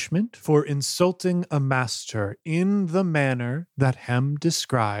punishment for insulting a master in the manner that Hem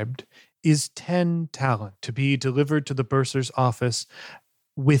described is 10 talent to be delivered to the bursar's office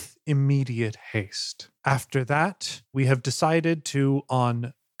with immediate haste. After that, we have decided to,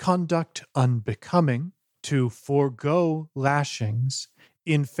 on conduct unbecoming, to forego lashings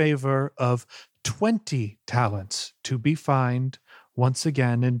in favor of 20 talents to be fined once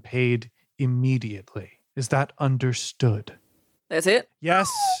again and paid immediately. Is that understood?" That's it? Yes,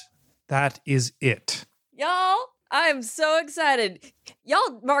 that is it. Y'all, I am so excited.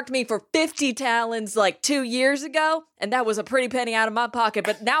 Y'all marked me for 50 talons like 2 years ago, and that was a pretty penny out of my pocket,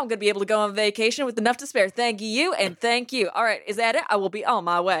 but now I'm going to be able to go on vacation with enough to spare. Thank you, and thank you. All right, is that it? I will be on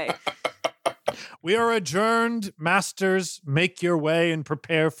my way. We are adjourned. Masters, make your way and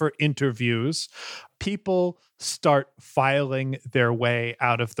prepare for interviews. People start filing their way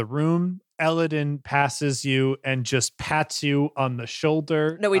out of the room. Eladin passes you and just pats you on the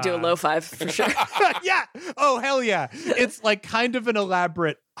shoulder. No, we do a low five for sure. Yeah. Oh, hell yeah. It's like kind of an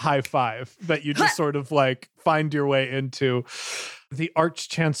elaborate high five that you just sort of like find your way into. The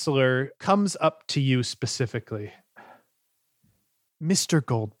Arch-Chancellor comes up to you specifically. Mr.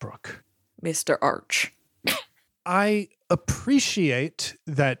 Goldbrook. Mr. Arch. I appreciate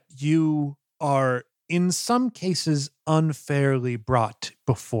that you are in some cases unfairly brought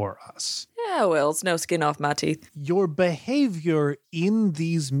before us. Yeah, well, it's no skin off my teeth. Your behavior in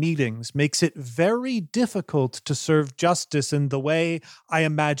these meetings makes it very difficult to serve justice in the way I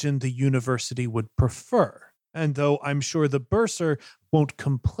imagine the university would prefer. And though I'm sure the bursar won't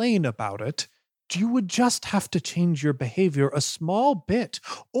complain about it, you would just have to change your behavior a small bit,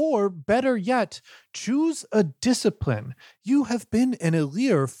 or better yet, choose a discipline. You have been an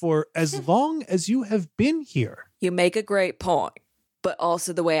Elir for as long as you have been here. You make a great point, but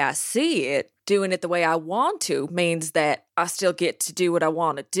also the way I see it, doing it the way I want to means that I still get to do what I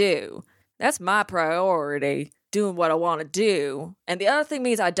want to do. That's my priority, doing what I want to do. And the other thing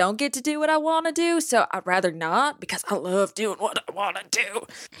means I don't get to do what I want to do, so I'd rather not because I love doing what I want to do.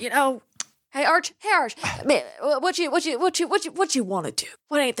 You know? Hey Arch, man, what you want to do?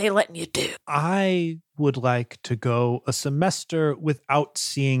 What ain't they letting you do? I would like to go a semester without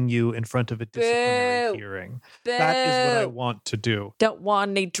seeing you in front of a disciplinary hearing. That is what I want to do. Don't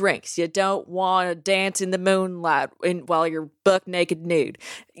want any drinks. You don't want to dance in the moonlight while you're buck naked nude.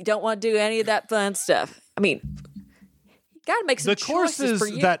 You don't want to do any of that fun stuff. I mean, you got to make some choices for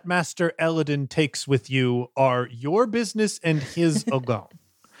you. The courses that Master Eladin takes with you are your business and his alone.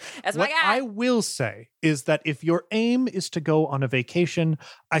 That's what I will say is that if your aim is to go on a vacation,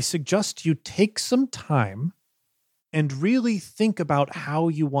 I suggest you take some time and really think about how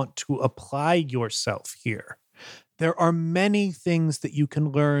you want to apply yourself here. There are many things that you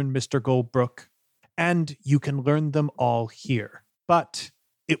can learn, Mr. Goldbrook, and you can learn them all here. But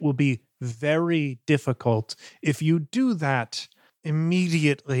it will be very difficult if you do that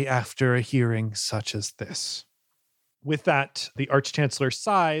immediately after a hearing such as this. With that, the Arch-Chancellor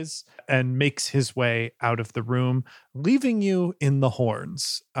sighs and makes his way out of the room, leaving you in the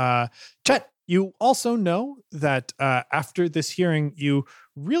horns. Chet, you also know that after this hearing, you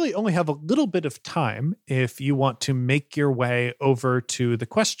really only have a little bit of time if you want to make your way over to the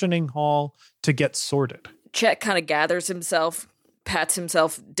questioning hall to get sorted. Chet kind of gathers himself, pats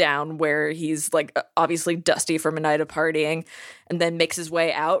himself down where he's like obviously dusty from a night of partying, and then makes his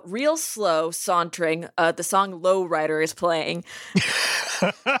way out real slow, sauntering. The song Lowrider is playing.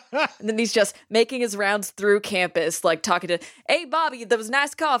 And then he's just making his rounds through campus, like talking to, hey, Bobby, there was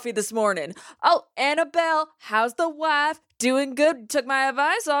nice coffee this morning. Oh, Annabelle, how's the wife? Doing good. Took my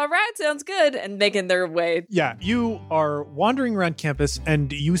advice. All right. Sounds good. And making their way. Yeah, you are wandering around campus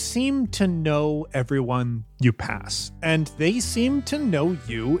and you seem to know everyone you pass, and they seem to know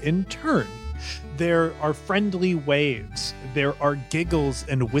you in turn. There are friendly waves. There are giggles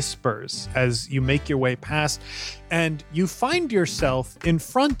and whispers as you make your way past, and you find yourself in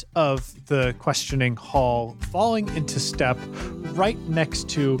front of the questioning hall, falling into step right next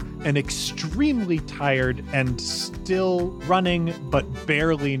to an extremely tired and still running, but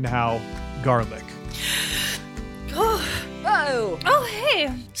barely now, Garlic. Oh, hey.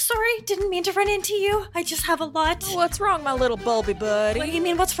 Sorry, didn't mean to run into you. I just have a lot. what's wrong, my little bulby buddy? What do you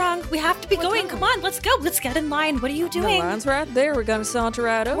mean, what's wrong? We have to be going. Come on, let's go. Let's get in line. What are you The doing? line's right there. We're gonna saunter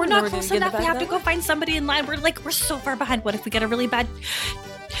right over. We're and then not gonna close get in the enough. We back have to that go way. find somebody in line. We're so far behind. What if we get a really bad...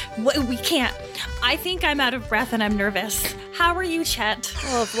 We can't. I think I'm out of breath and I'm nervous. How are you, Chet?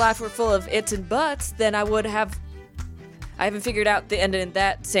 Well, if life were full of its and buts, then I would have... I haven't figured out the end of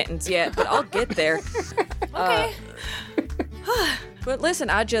that sentence yet, but I'll get there. Okay. But listen,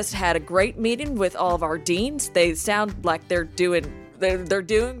 I just had a great meeting with all of our deans. They sound like they're doing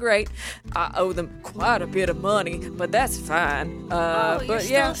great. I owe them quite a bit of money, but that's fine. You're but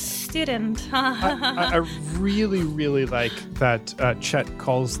still yeah, a student. I really, really like that Chet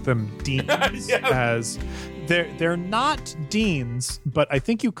calls them deans as they're not deans, but I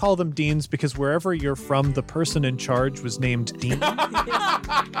think you call them deans because wherever you're from, the person in charge was named Dean.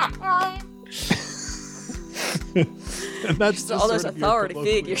 And that's all those sort of your authority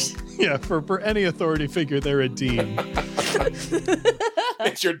colloquial. figures. Yeah, for any authority figure, they're a dean.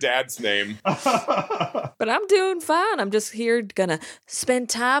 It's your dad's name. But I'm doing fine. I'm just here gonna spend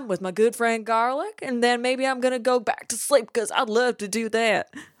time with my good friend Garlic, and then maybe I'm gonna go back to sleep because I'd love to do that.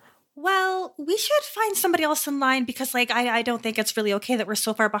 Well, we should find somebody else in line because, I don't think it's really okay that we're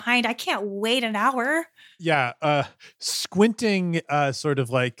so far behind. I can't wait an hour. Yeah, squinting sort of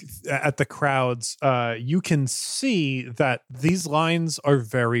like at the crowds, you can see that these lines are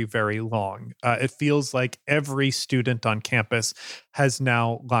very, very long. It feels like every student on campus has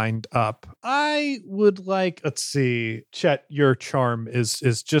now lined up. I would like, let's see, Chet, your charm is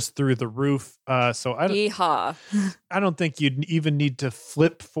just through the roof. So Yeehaw. I don't think you'd even need to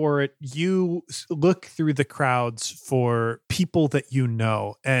flip for it. You look through the crowds for people that you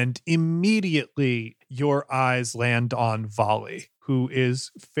know, and immediately your eyes land on Volley, who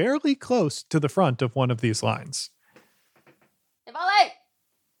is fairly close to the front of one of these lines. Hey, Volley!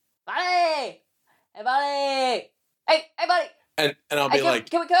 Volley! Hey, Volley! Hey, buddy! And I'll be like,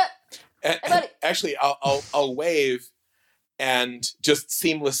 can we cut? and buddy. actually, I'll wave, and just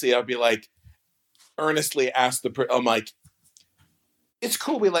seamlessly, I'll be like, earnestly ask I'm like, it's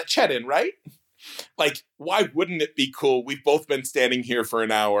cool we let Chet in, right? Like, why wouldn't it be cool? We've both been standing here for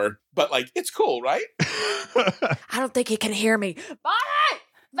an hour, but like, it's cool, right? I don't think he can hear me. Volley!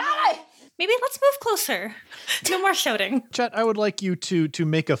 Volley! Maybe let's move closer. No more shouting. Chet, I would like you to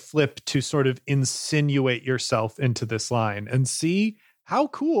make a flip to sort of insinuate yourself into this line and see how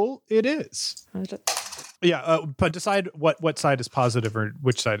cool it is. Yeah, but decide what side is positive or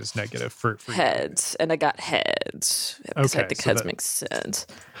which side is negative for Heads, and I got heads. Because I Okay, think so heads that- make sense.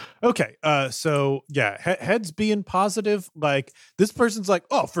 Okay, so yeah, heads being positive, like this person's like,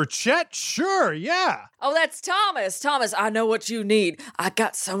 oh, for Chet, sure, yeah. Oh, that's Thomas. Thomas, I know what you need. I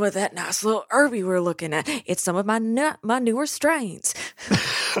got some of that nice little herby we're looking at. It's some of my newer strains.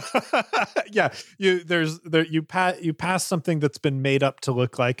 Yeah, you pass something that's been made up to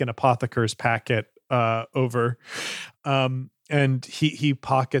look like an apotheker's packet over, and he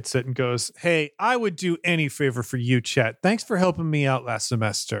pockets it and goes, "Hey, I would do any favor for you, Chet. Thanks for helping me out last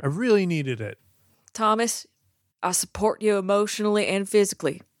semester. I really needed it." Thomas, I support you emotionally and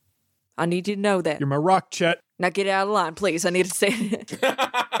physically. I need you to know that. You're my rock, Chet. Now get out of the line, please. I need to say it.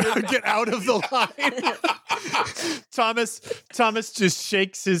 Get out of the line. Thomas just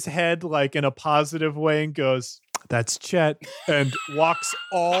shakes his head like in a positive way and goes, "That's Chet," and walks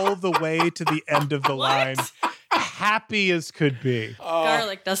all the way to the end of the line, happy as could be.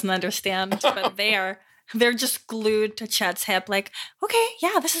 Garlic doesn't understand, but they're just glued to Chet's hip, like, okay,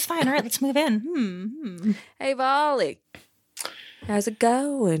 yeah, this is fine. All right, let's move in. Hey, Volley. How's it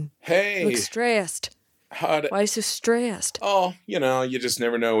going? Hey. Look stressed. Why are you so stressed? Oh, you just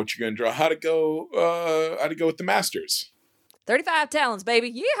never know what you're going to draw. How'd it go with the Masters? 35 talents,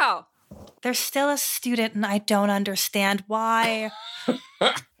 baby. Yeehaw. They're still a student, and I don't understand why.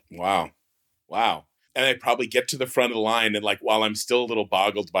 Wow. And I probably get to the front of the line, and like while I'm still a little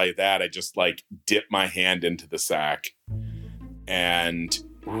boggled by that, I just like dip my hand into the sack and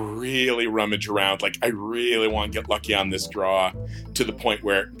really rummage around. Like I really want to get lucky on this draw to the point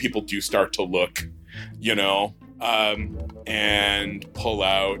where people do start to look, and pull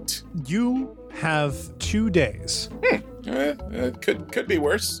out. You have 2 days. Could be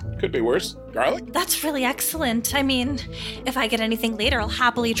worse. Garlic? That's really excellent. I mean, if I get anything later, I'll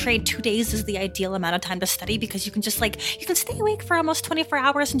happily trade 2 days as the ideal amount of time to study, because you can just you can stay awake for almost 24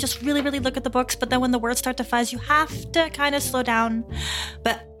 hours and just really, really look at the books. But then when the words start to fuzz, you have to kind of slow down.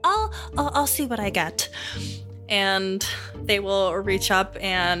 But I'll see what I get. And they will reach up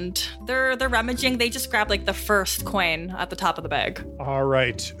and they're rummaging. They just grab the first coin at the top of the bag. All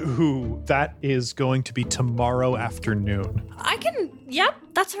right. Ooh, that is going to be tomorrow afternoon. Yep,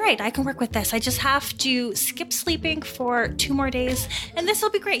 that's all right. I can work with this. I just have to skip sleeping for 2 more days and this will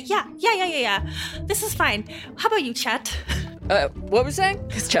be great. Yeah. This is fine. How about you, Chet? What was saying?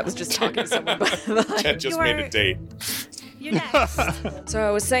 Because Chet was just talking to someone. Chet just made a date. You're next. So I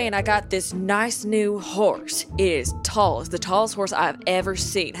was saying I got this nice new horse. It is tall. It's the tallest horse I've ever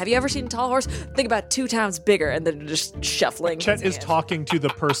seen. Have you ever seen a tall horse? Think about 2 times bigger and then just shuffling. Chet is talking to the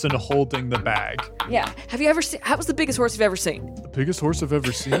person holding the bag. Yeah. Have you ever seen? How was the biggest horse you've ever seen? The biggest horse I've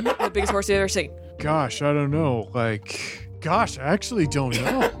ever seen? The biggest horse you've ever seen? Gosh, I don't know. I actually don't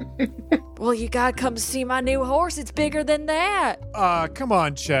know. Well, you gotta come to see my new horse. It's bigger than that. Come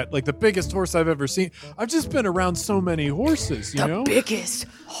on, Chet. The biggest horse I've ever seen. I've just been around so many horses, you know? The biggest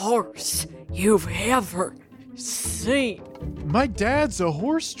horse you've ever seen. My dad's a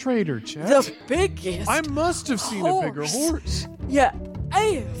horse trader, Chet. The biggest. I must have seen a bigger horse. Yeah,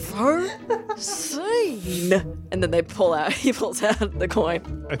 ever seen. And then he pulls out the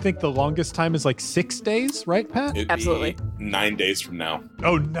coin. I think the longest time is 6 days, right, Pat? It'd Absolutely. be 9 days from now.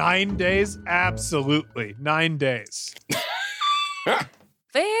 Oh, 9 days? Absolutely. 9 days.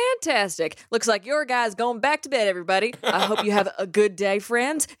 Fantastic. Looks like your guy's going back to bed, everybody. I hope you have a good day,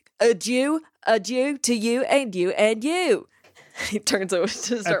 friends. Adieu to you and you and you. He turns over to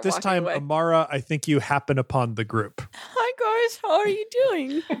start At this walking time, away. Amara, I think you happen upon the group. Hi guys, how are you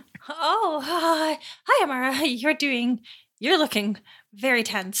doing? Oh, hi, Amara. You're looking very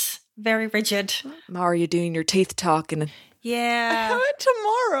tense, very rigid. Mara, you're doing your teeth talking. I Yeah. have it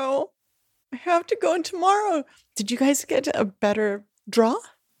tomorrow. I have to go in tomorrow. Did you guys get a better draw?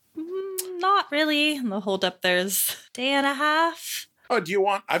 Not really. The hold up there's day and a half. Oh, do you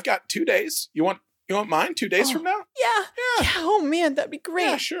want? I've got 2 days. You want mine 2 days from now? Yeah. Oh man, that'd be great.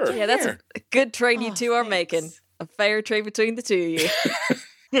 Yeah, sure. Yeah, that's a good trade you two are thanks. making. A fair trade between the two of you.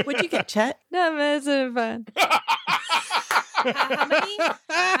 What'd you get, Chet? No, that's fine. How many?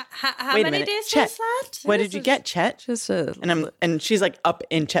 How Wait a many minute. days Chet, was that? What did you get, Chet? Just a And she's up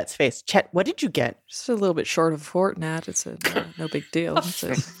in Chet's face. Chet, what did you get? just a little bit short of a fortnight. It's no big deal.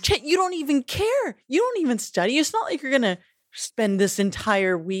 Chet, you don't even care. You don't even study. It's not like you're gonna spend this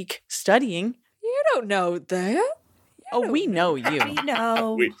entire week studying. You don't know that. We know you. We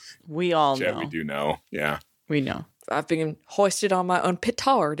know. We all Chet, know. we do know. Yeah. We know. I've been hoisted on my own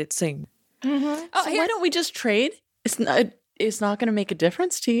petard, it seems. Mm-hmm. Oh, So why don't we just trade? It's not going to make a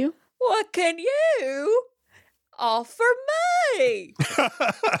difference to you. What can you offer me?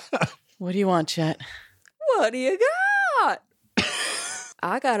 What do you want, Chet? What do you got?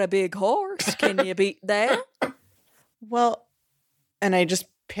 I got a big horse. Can you beat that? Well, and I just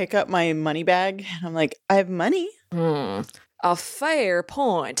pick up my money bag and I'm like, I have money. A fair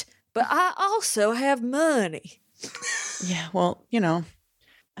point. But I also have money. Yeah, well, I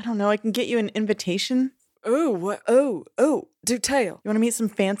don't know. I can get you an invitation. Oh, do tell. You want to meet some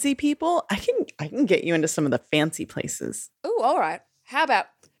fancy people? I can get you into some of the fancy places. Oh, all right. How about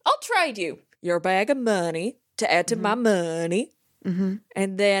I'll trade you your bag of money to add to my money. Mm-hmm.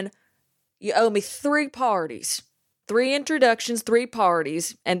 And then you owe me 3 parties. 3 introductions, 3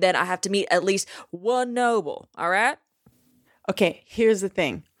 parties. And then I have to meet at least 1 noble. All right? Okay, here's the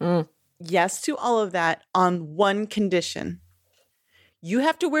thing. yes to all of that on one condition. You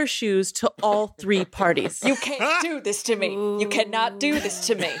have to wear shoes to all 3 parties. You can't do this to me. You cannot do this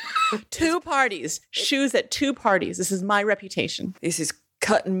to me. 2 parties. Shoes at 2 parties. This is my reputation. This is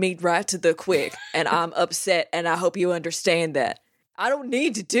cutting me right to the quick, and I'm upset, and I hope you understand that. I don't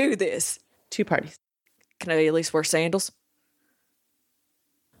need to do this. 2 parties. Can I at least wear sandals?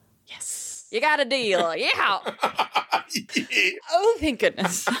 Yes. You got a deal. Yeah. Oh, thank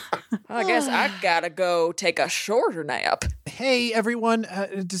goodness. I guess I gotta go take a shorter nap. Hey, everyone.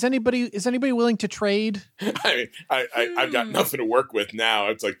 Is anybody willing to trade? I mean, I've got nothing to work with now.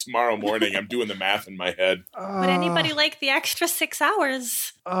 It's like tomorrow morning. I'm doing the math in my head. Would anybody like the extra 6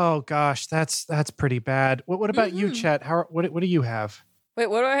 hours? Oh gosh, that's pretty bad. What about you, Chet? What do you have? Wait,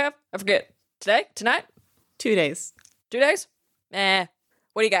 what do I have? I forget. Today? Tonight? 2 days. 2 days?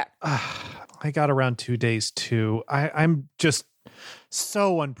 What do you got? I got around 2 days too. I'm just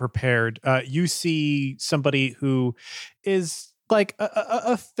so unprepared. You see somebody who is like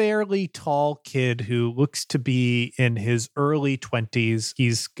a fairly tall kid who looks to be in his early 20s.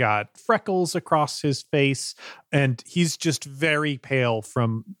 He's got freckles across his face, and he's just very pale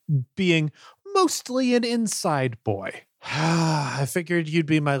from being mostly an inside boy. I figured you'd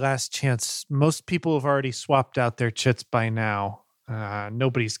be my last chance. Most people have already swapped out their chits by now.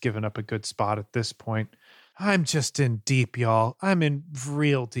 Nobody's given up a good spot at this point. I'm just in deep, y'all. I'm in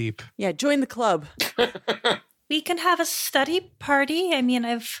real deep. Yeah, join the club. We can have a study party. I mean,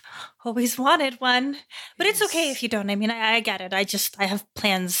 I've always wanted one, but it's okay if you don't. I mean, I get it. I have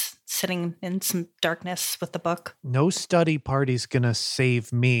plans sitting in some darkness with the book. No study party's gonna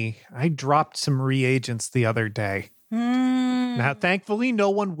save me. I dropped some reagents the other day. Now, thankfully, no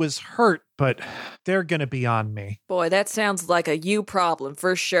one was hurt, but they're gonna be on me. Boy, that sounds like a you problem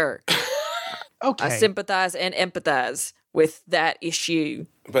for sure. Okay. I sympathize and empathize with that issue.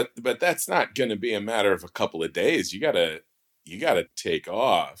 But that's not going to be a matter of a couple of days. You gotta take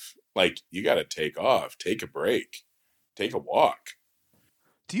off. Like, you gotta take off. Take a break. Take a walk.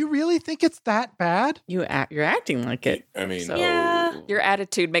 Do you really think it's that bad? You're acting like it. I mean, So- Yeah. Your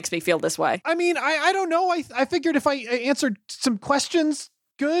attitude makes me feel this way. I mean, I don't know. I figured if I answered some questions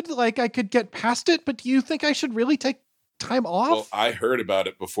good, like I could get past it, but do you think I should really take time off? well, I heard about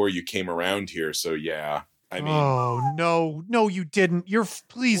it before you came around here, so yeah. I mean, Oh, no, you didn't.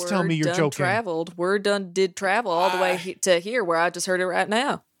 Please tell me you're Word done joking. Traveled. Word done did travel all the way to here where I just heard it right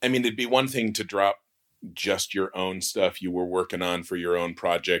now. I mean, it'd be one thing to drop just your own stuff you were working on for your own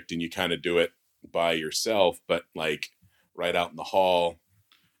project and you kind of do it by yourself, but like right out in the hall.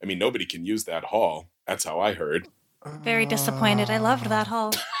 I mean, nobody can use that hall. That's how I heard. Very disappointed. I loved that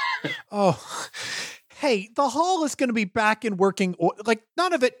hall. Oh, hey, the hall is going to be back in working. Like,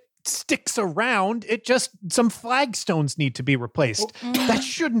 none of it sticks around. It just, some flagstones need to be replaced. That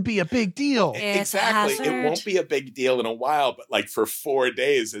shouldn't be a big deal. It's a Exactly. It hazard. won't be a big deal in a while, but like for 4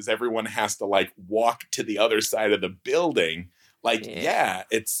 days, as everyone has to like walk to the other side of the building, like, yeah,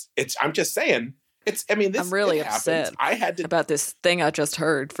 it's, I'm just saying, I mean, this I'm really it happens. upset I had to, about this thing I just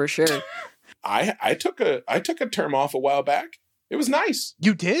heard for sure. I took a term off a while back. It was nice.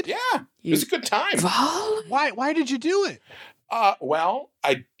 You did? Yeah. It was a good time. Why did you do it? Well,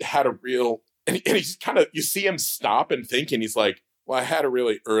 I had a real, and he's kind of, you see him stop and think, and he's like, well, I had a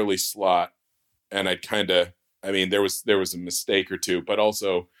really early slot, and I mean, there was a mistake or two, but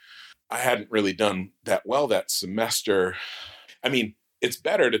also I hadn't really done that well that semester. I mean, it's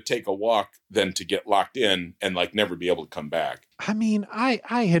better to take a walk than to get locked in and like never be able to come back. I mean, I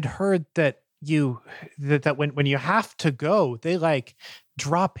had heard that that when you have to go, they like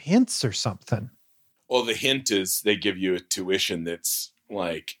drop hints or something. Well, the hint is they give you a tuition that's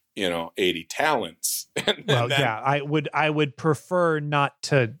like, 80 talents. And Well, then- yeah, I would prefer not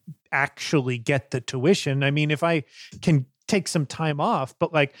to actually get the tuition. I mean, if I can take some time off,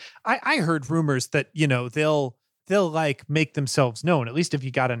 but like I heard rumors that, they'll like make themselves known, at least if you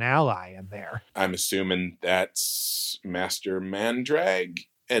got an ally in there. I'm assuming that's Master Mandrag,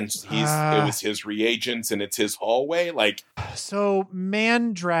 and it was his reagents and it's his hallway. Like, So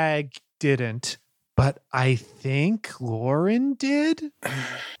Mandrag didn't, but I think Lauren did.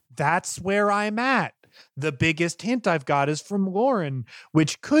 That's where I'm at. The biggest hint I've got is from Lauren,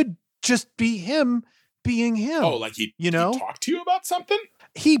 which could just be him being him. oh, like he You know? he talked to you about something?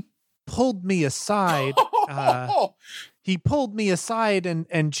 He pulled me aside. He pulled me aside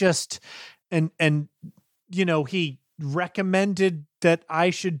and just he recommended that I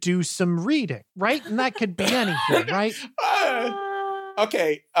should do some reading, right? And that could be anything, right?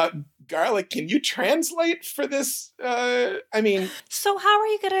 Okay, Garlic, can you translate for this? I mean, So how are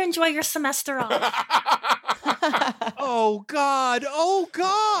you going to enjoy your semester off? Oh God.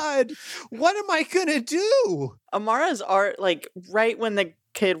 God. What am I going to do? Amara's art, like right when the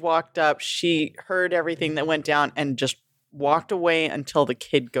kid walked up, she heard everything that went down and just walked away until the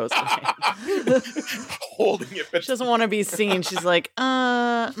kid goes away. Holding it. She doesn't want to be seen. She's like,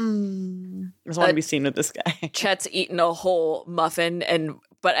 doesn't want to be seen with this guy. Chet's eaten a whole muffin,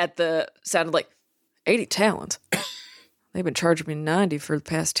 but at the sound of like 80 talents. They've been charging me 90 for the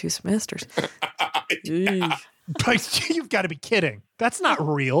past 2 semesters. Yeah. You've got to be kidding. That's not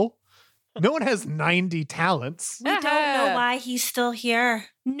real. No one has 90 talents. We don't know why he's still here.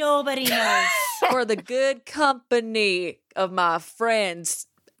 Nobody knows. For the good company of my friends,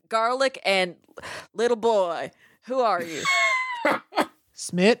 Garlic and Little Boy. Who are you?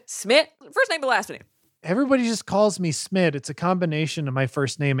 Smit. Smith? First name or last name? Everybody just calls me Smit. It's a combination of my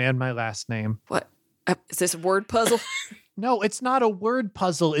first name and my last name. What? Is this a word puzzle? No, it's not a word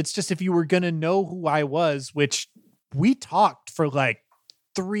puzzle. It's just if you were going to know who I was, which we talked for like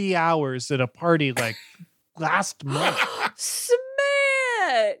 3 hours at a party like last month.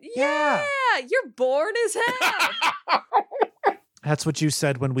 Smith! Yeah! You're bored as hell. That's what you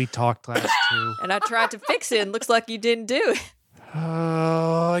said when we talked last too. And I tried to fix it and looks like you didn't do it.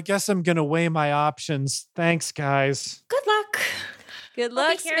 Oh, I guess I'm going to weigh my options. Thanks, guys. Good luck. Good I'll be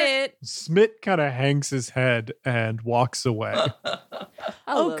luck, here. Smith. Smit kind of hangs his head and walks away.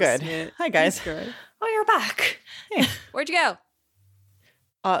 Oh, good. Smith. Hi, guys. Oh, you're back. Where'd you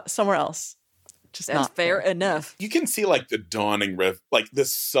go? Somewhere else. Just That's not fair there. enough. You can see like the dawning like the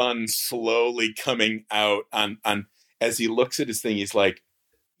sun slowly coming out on as he looks at his thing. He's like,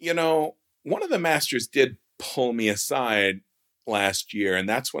 one of the masters did pull me aside last year, and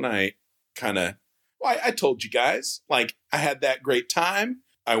that's when I kind of, I told you guys, like, I had that great time.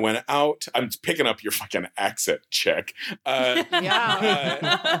 I went out. I'm picking up your fucking accent check. Yeah.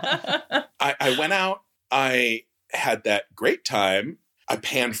 I went out. I had that great time. I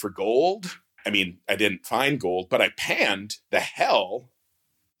panned for gold. I mean, I didn't find gold, but I panned the hell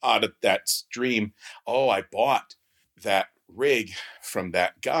out of that stream. Oh, I bought that rig from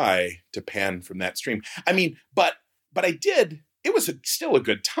that guy to pan from that stream. I mean, but I did. It was still a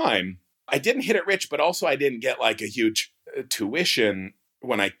good time. I didn't hit it rich, but also I didn't get like a huge tuition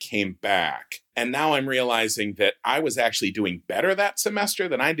when I came back. And now I'm realizing that I was actually doing better that semester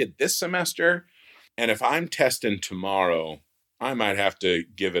than I did this semester. And if I'm testing tomorrow, I might have to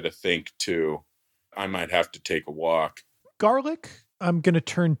give it a think too. I might have to take a walk. Garlic, I'm going to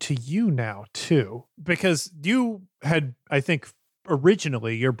turn to you now too, because you had, I think,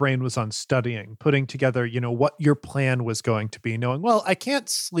 originally your brain was on studying, putting together, what your plan was going to be, knowing, well, I can't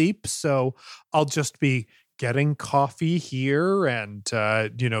sleep, so I'll just be getting coffee here and,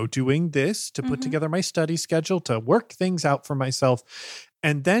 doing this to put together my study schedule, to work things out for myself.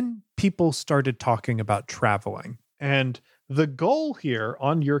 And then people started talking about traveling. And the goal here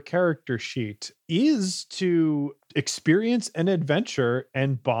on your character sheet is to experience an adventure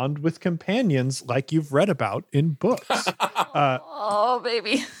and bond with companions like you've read about in books. Oh,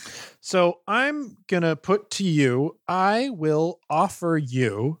 baby. So I'm going to put to you, I will offer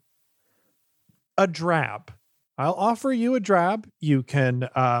you a drab. I'll offer you a drab. You can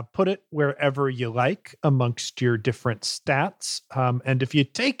put it wherever you like amongst your different stats. And if you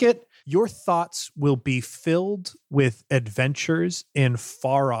take it, your thoughts will be filled with adventures in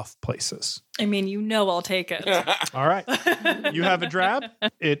far off places. I mean, I'll take it. All right. You have a drab.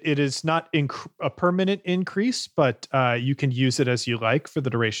 It is not a permanent increase, but you can use it as you like for the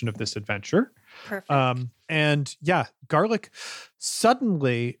duration of this adventure. Perfect. And yeah, Garlic,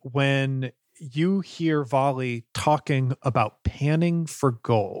 suddenly when you hear Volley talking about panning for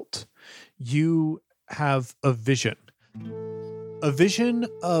gold, you have a vision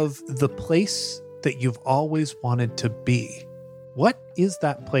of the place that you've always wanted to be. What is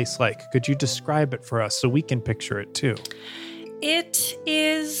that place like? Could you describe it for us so we can picture it too? It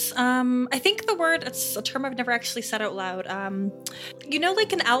is, I think the word, it's a term I've never actually said out loud.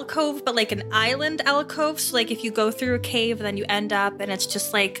 Like an alcove, but like an island alcove. So like if you go through a cave, then you end up and it's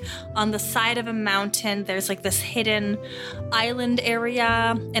just like on the side of a mountain, there's like this hidden island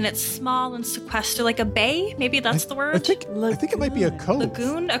area and it's small and sequestered, like a bay. Maybe that's the word. I think it might be a cove.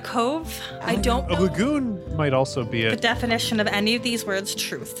 Lagoon, a cove. I don't know. A lagoon might also be The it. definition of any of these words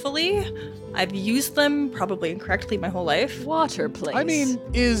truthfully. I've used them probably incorrectly my whole life. Water place. I mean,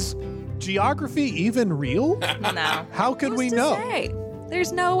 is geography even real? No. How could Who's we to know? say?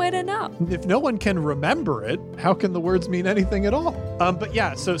 There's no way to know. If no one can remember it, how can the words mean anything at all? But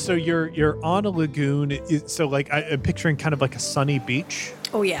yeah, so you're on a lagoon. So like I'm picturing kind of like a sunny beach.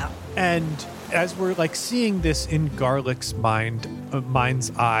 Oh, yeah. And as we're like seeing this in Garlic's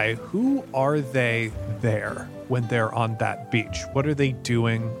mind's eye, who are they there? when they're on that beach? What are they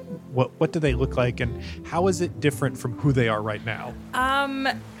doing? What do they look like, and how is it different from who they are right now?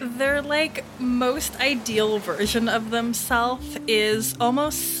 Their like most ideal version of themselves is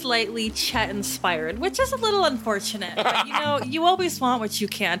almost slightly Chet inspired, which is a little unfortunate. But you know, you always want what you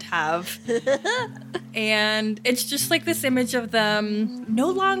can't have. And it's just like this image of them no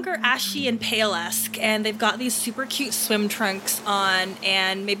longer ashy and pale-esque, and they've got these super cute swim trunks on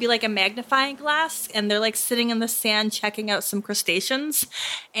and maybe like a magnifying glass, and they're like sitting in the sand checking out some crustaceans.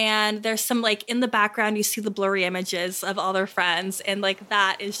 And there's some like in the background you see the blurry images of all their friends, and like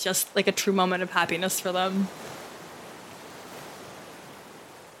that is just like a true moment of happiness for them.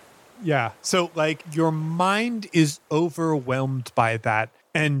 Yeah. So like your mind is overwhelmed by that,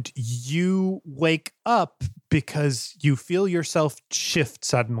 and you wake up because you feel yourself shift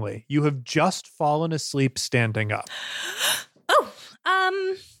suddenly. You have just fallen asleep standing up.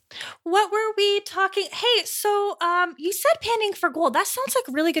 What were we talking? Hey, so you said panning for gold. That sounds like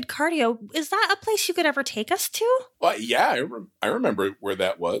really good cardio. Is that a place you could ever take us to? Well, yeah, I remember where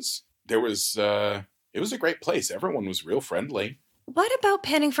that was. There was, it was a great place. Everyone was real friendly. What about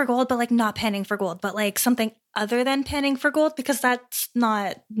panning for gold, but like not panning for gold, but like something other than panning for gold? Because that's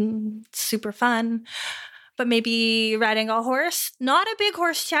not super fun. But maybe riding a horse? Not a big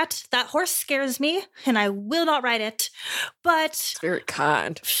horse, Chet. That horse scares me, and I will not ride it. But It's very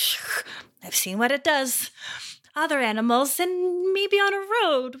kind. I've seen what it does. Other animals, and maybe on a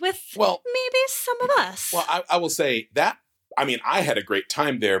road with maybe some of us. Well, I will say that, I mean, I had a great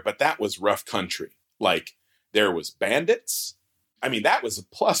time there, but that was rough country. Like, there was bandits. I mean, that was a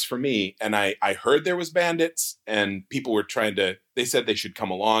plus for me. And I heard there was bandits, and people were they said they should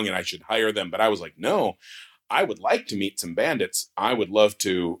come along and I should hire them. But I was like, no, I would like to meet some bandits. I would love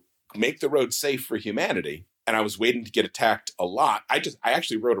to make the road safe for humanity. And I was waiting to get attacked a lot. I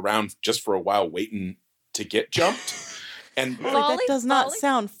actually rode around just for a while waiting to get jumped. And That does not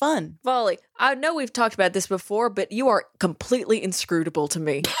sound fun. Volley, I know we've talked about this before, but you are completely inscrutable to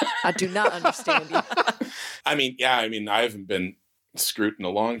me. I do not understand you. I haven't been screwed in a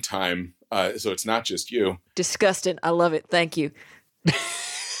long time, so it's not just you. Disgusting. I love it. Thank you.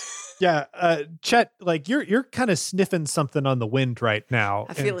 Yeah, Chet, like you're kind of sniffing something on the wind right now.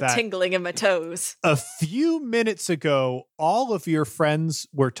 I feel a tingling in my toes. A few minutes ago, all of your friends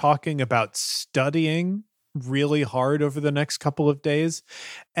were talking about studying really hard over the next couple of days.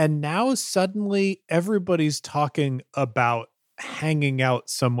 And now suddenly everybody's talking about hanging out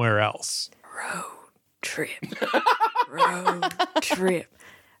somewhere else. Road trip. Road trip.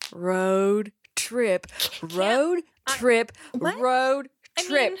 Road trip. Road trip. Road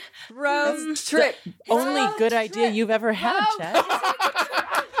trip. Road trip. Only good idea you've ever had, Chet.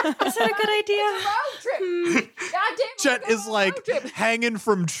 Is that a good idea? Road trip. Chet is like hanging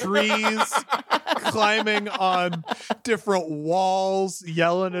from trees, climbing on different walls,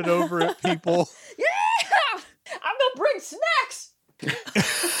 yelling it over at people. Yeah! I'm going to bring snacks.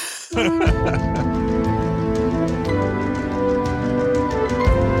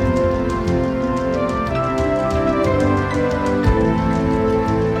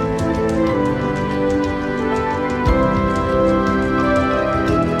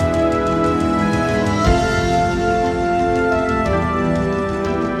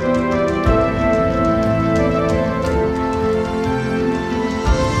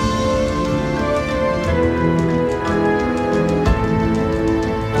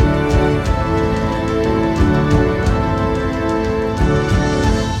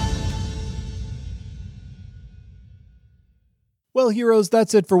 Well, heroes,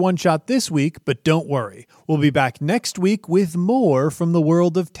 that's it for One Shot this week, but don't worry. We'll be back next week with more from the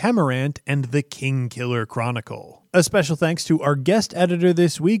world of Temerant and the Kingkiller Chronicle. A special thanks to our guest editor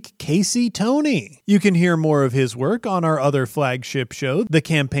this week, Casey Toney. You can hear more of his work on our other flagship show, the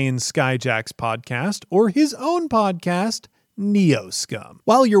Campaign Skyjacks podcast, or his own podcast, Neo Scum.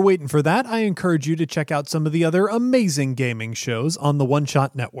 While you're waiting for that, I encourage you to check out some of the other amazing gaming shows on the One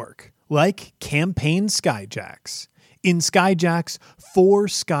Shot Network, like Campaign Skyjacks. In Skyjacks, 4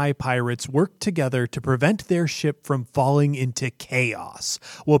 sky pirates work together to prevent their ship from falling into chaos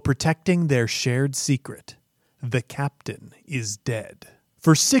while protecting their shared secret. The captain is dead.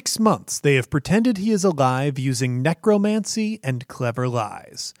 For 6 months, they have pretended he is alive using necromancy and clever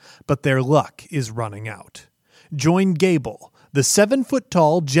lies, but their luck is running out. Join Gable, the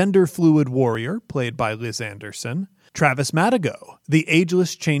 7-foot-tall gender-fluid warrior, played by Liz Anderson, Travis Madigo, the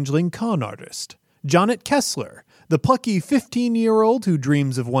ageless changeling con artist, Jonnet Kessler, the plucky 15-year-old who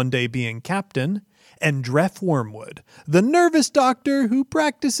dreams of one day being captain, and Dref Wormwood, the nervous doctor who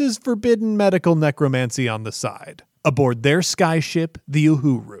practices forbidden medical necromancy on the side, aboard their skyship, the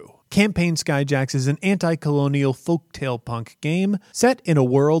Uhuru. Campaign Skyjacks is an anti-colonial folktale punk game set in a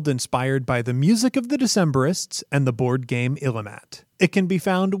world inspired by the music of the Decemberists and the board game Illimat. It can be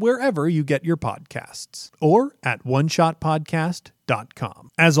found wherever you get your podcasts, or at oneshotpodcast.com.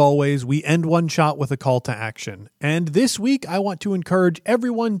 As always, we end One Shot with a call to action, and this week I want to encourage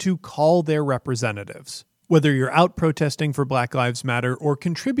everyone to call their representatives. Whether you're out protesting for Black Lives Matter or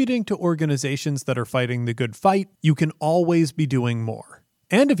contributing to organizations that are fighting the good fight, you can always be doing more.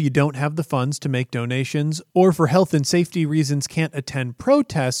 And if you don't have the funds to make donations, or for health and safety reasons can't attend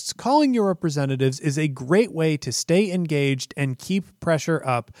protests, calling your representatives is a great way to stay engaged and keep pressure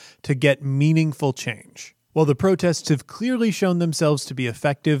up to get meaningful change. While the protests have clearly shown themselves to be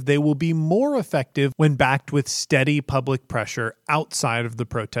effective, they will be more effective when backed with steady public pressure outside of the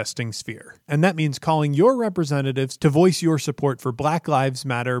protesting sphere. And that means calling your representatives to voice your support for Black Lives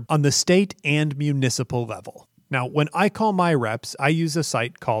Matter on the state and municipal level. Now, when I call my reps, I use a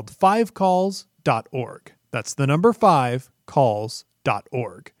site called 5calls.org. That's the number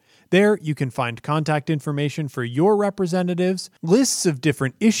 5calls.org. There, you can find contact information for your representatives, lists of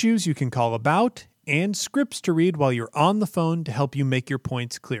different issues you can call about, and scripts to read while you're on the phone to help you make your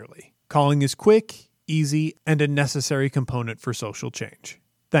points clearly. Calling is quick, easy, and a necessary component for social change.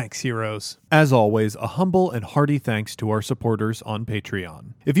 Thanks, heroes. As always, a humble and hearty thanks to our supporters on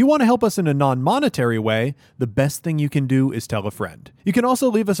Patreon. If you want to help us in a non-monetary way, the best thing you can do is tell a friend. You can also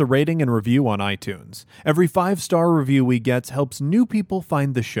leave us a rating and review on iTunes. Every 5-star review we get helps new people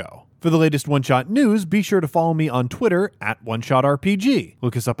find the show. For the latest One Shot news, be sure to follow me on Twitter at OneShotRPG.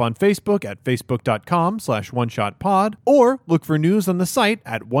 Look us up on Facebook at facebook.com/OneShotPod, or look for news on the site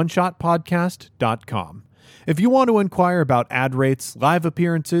at OneShotPodcast.com. If you want to inquire about ad rates, live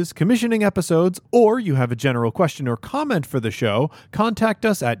appearances, commissioning episodes, or you have a general question or comment for the show, contact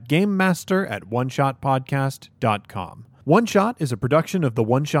us at GameMaster@OneShotPodcast.com. One Shot is a production of the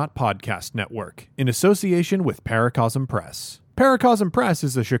One Shot Podcast Network, in association with Paracosm Press. Paracosm Press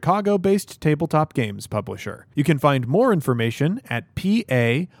is a Chicago-based tabletop games publisher. You can find more information at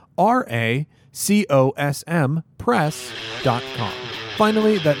paracosmpress.com.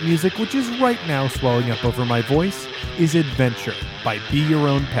 Finally, that music, which is right now swelling up over my voice, is Adventure by Be Your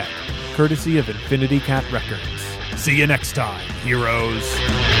Own Pet, courtesy of Infinity Cat Records. See you next time, heroes.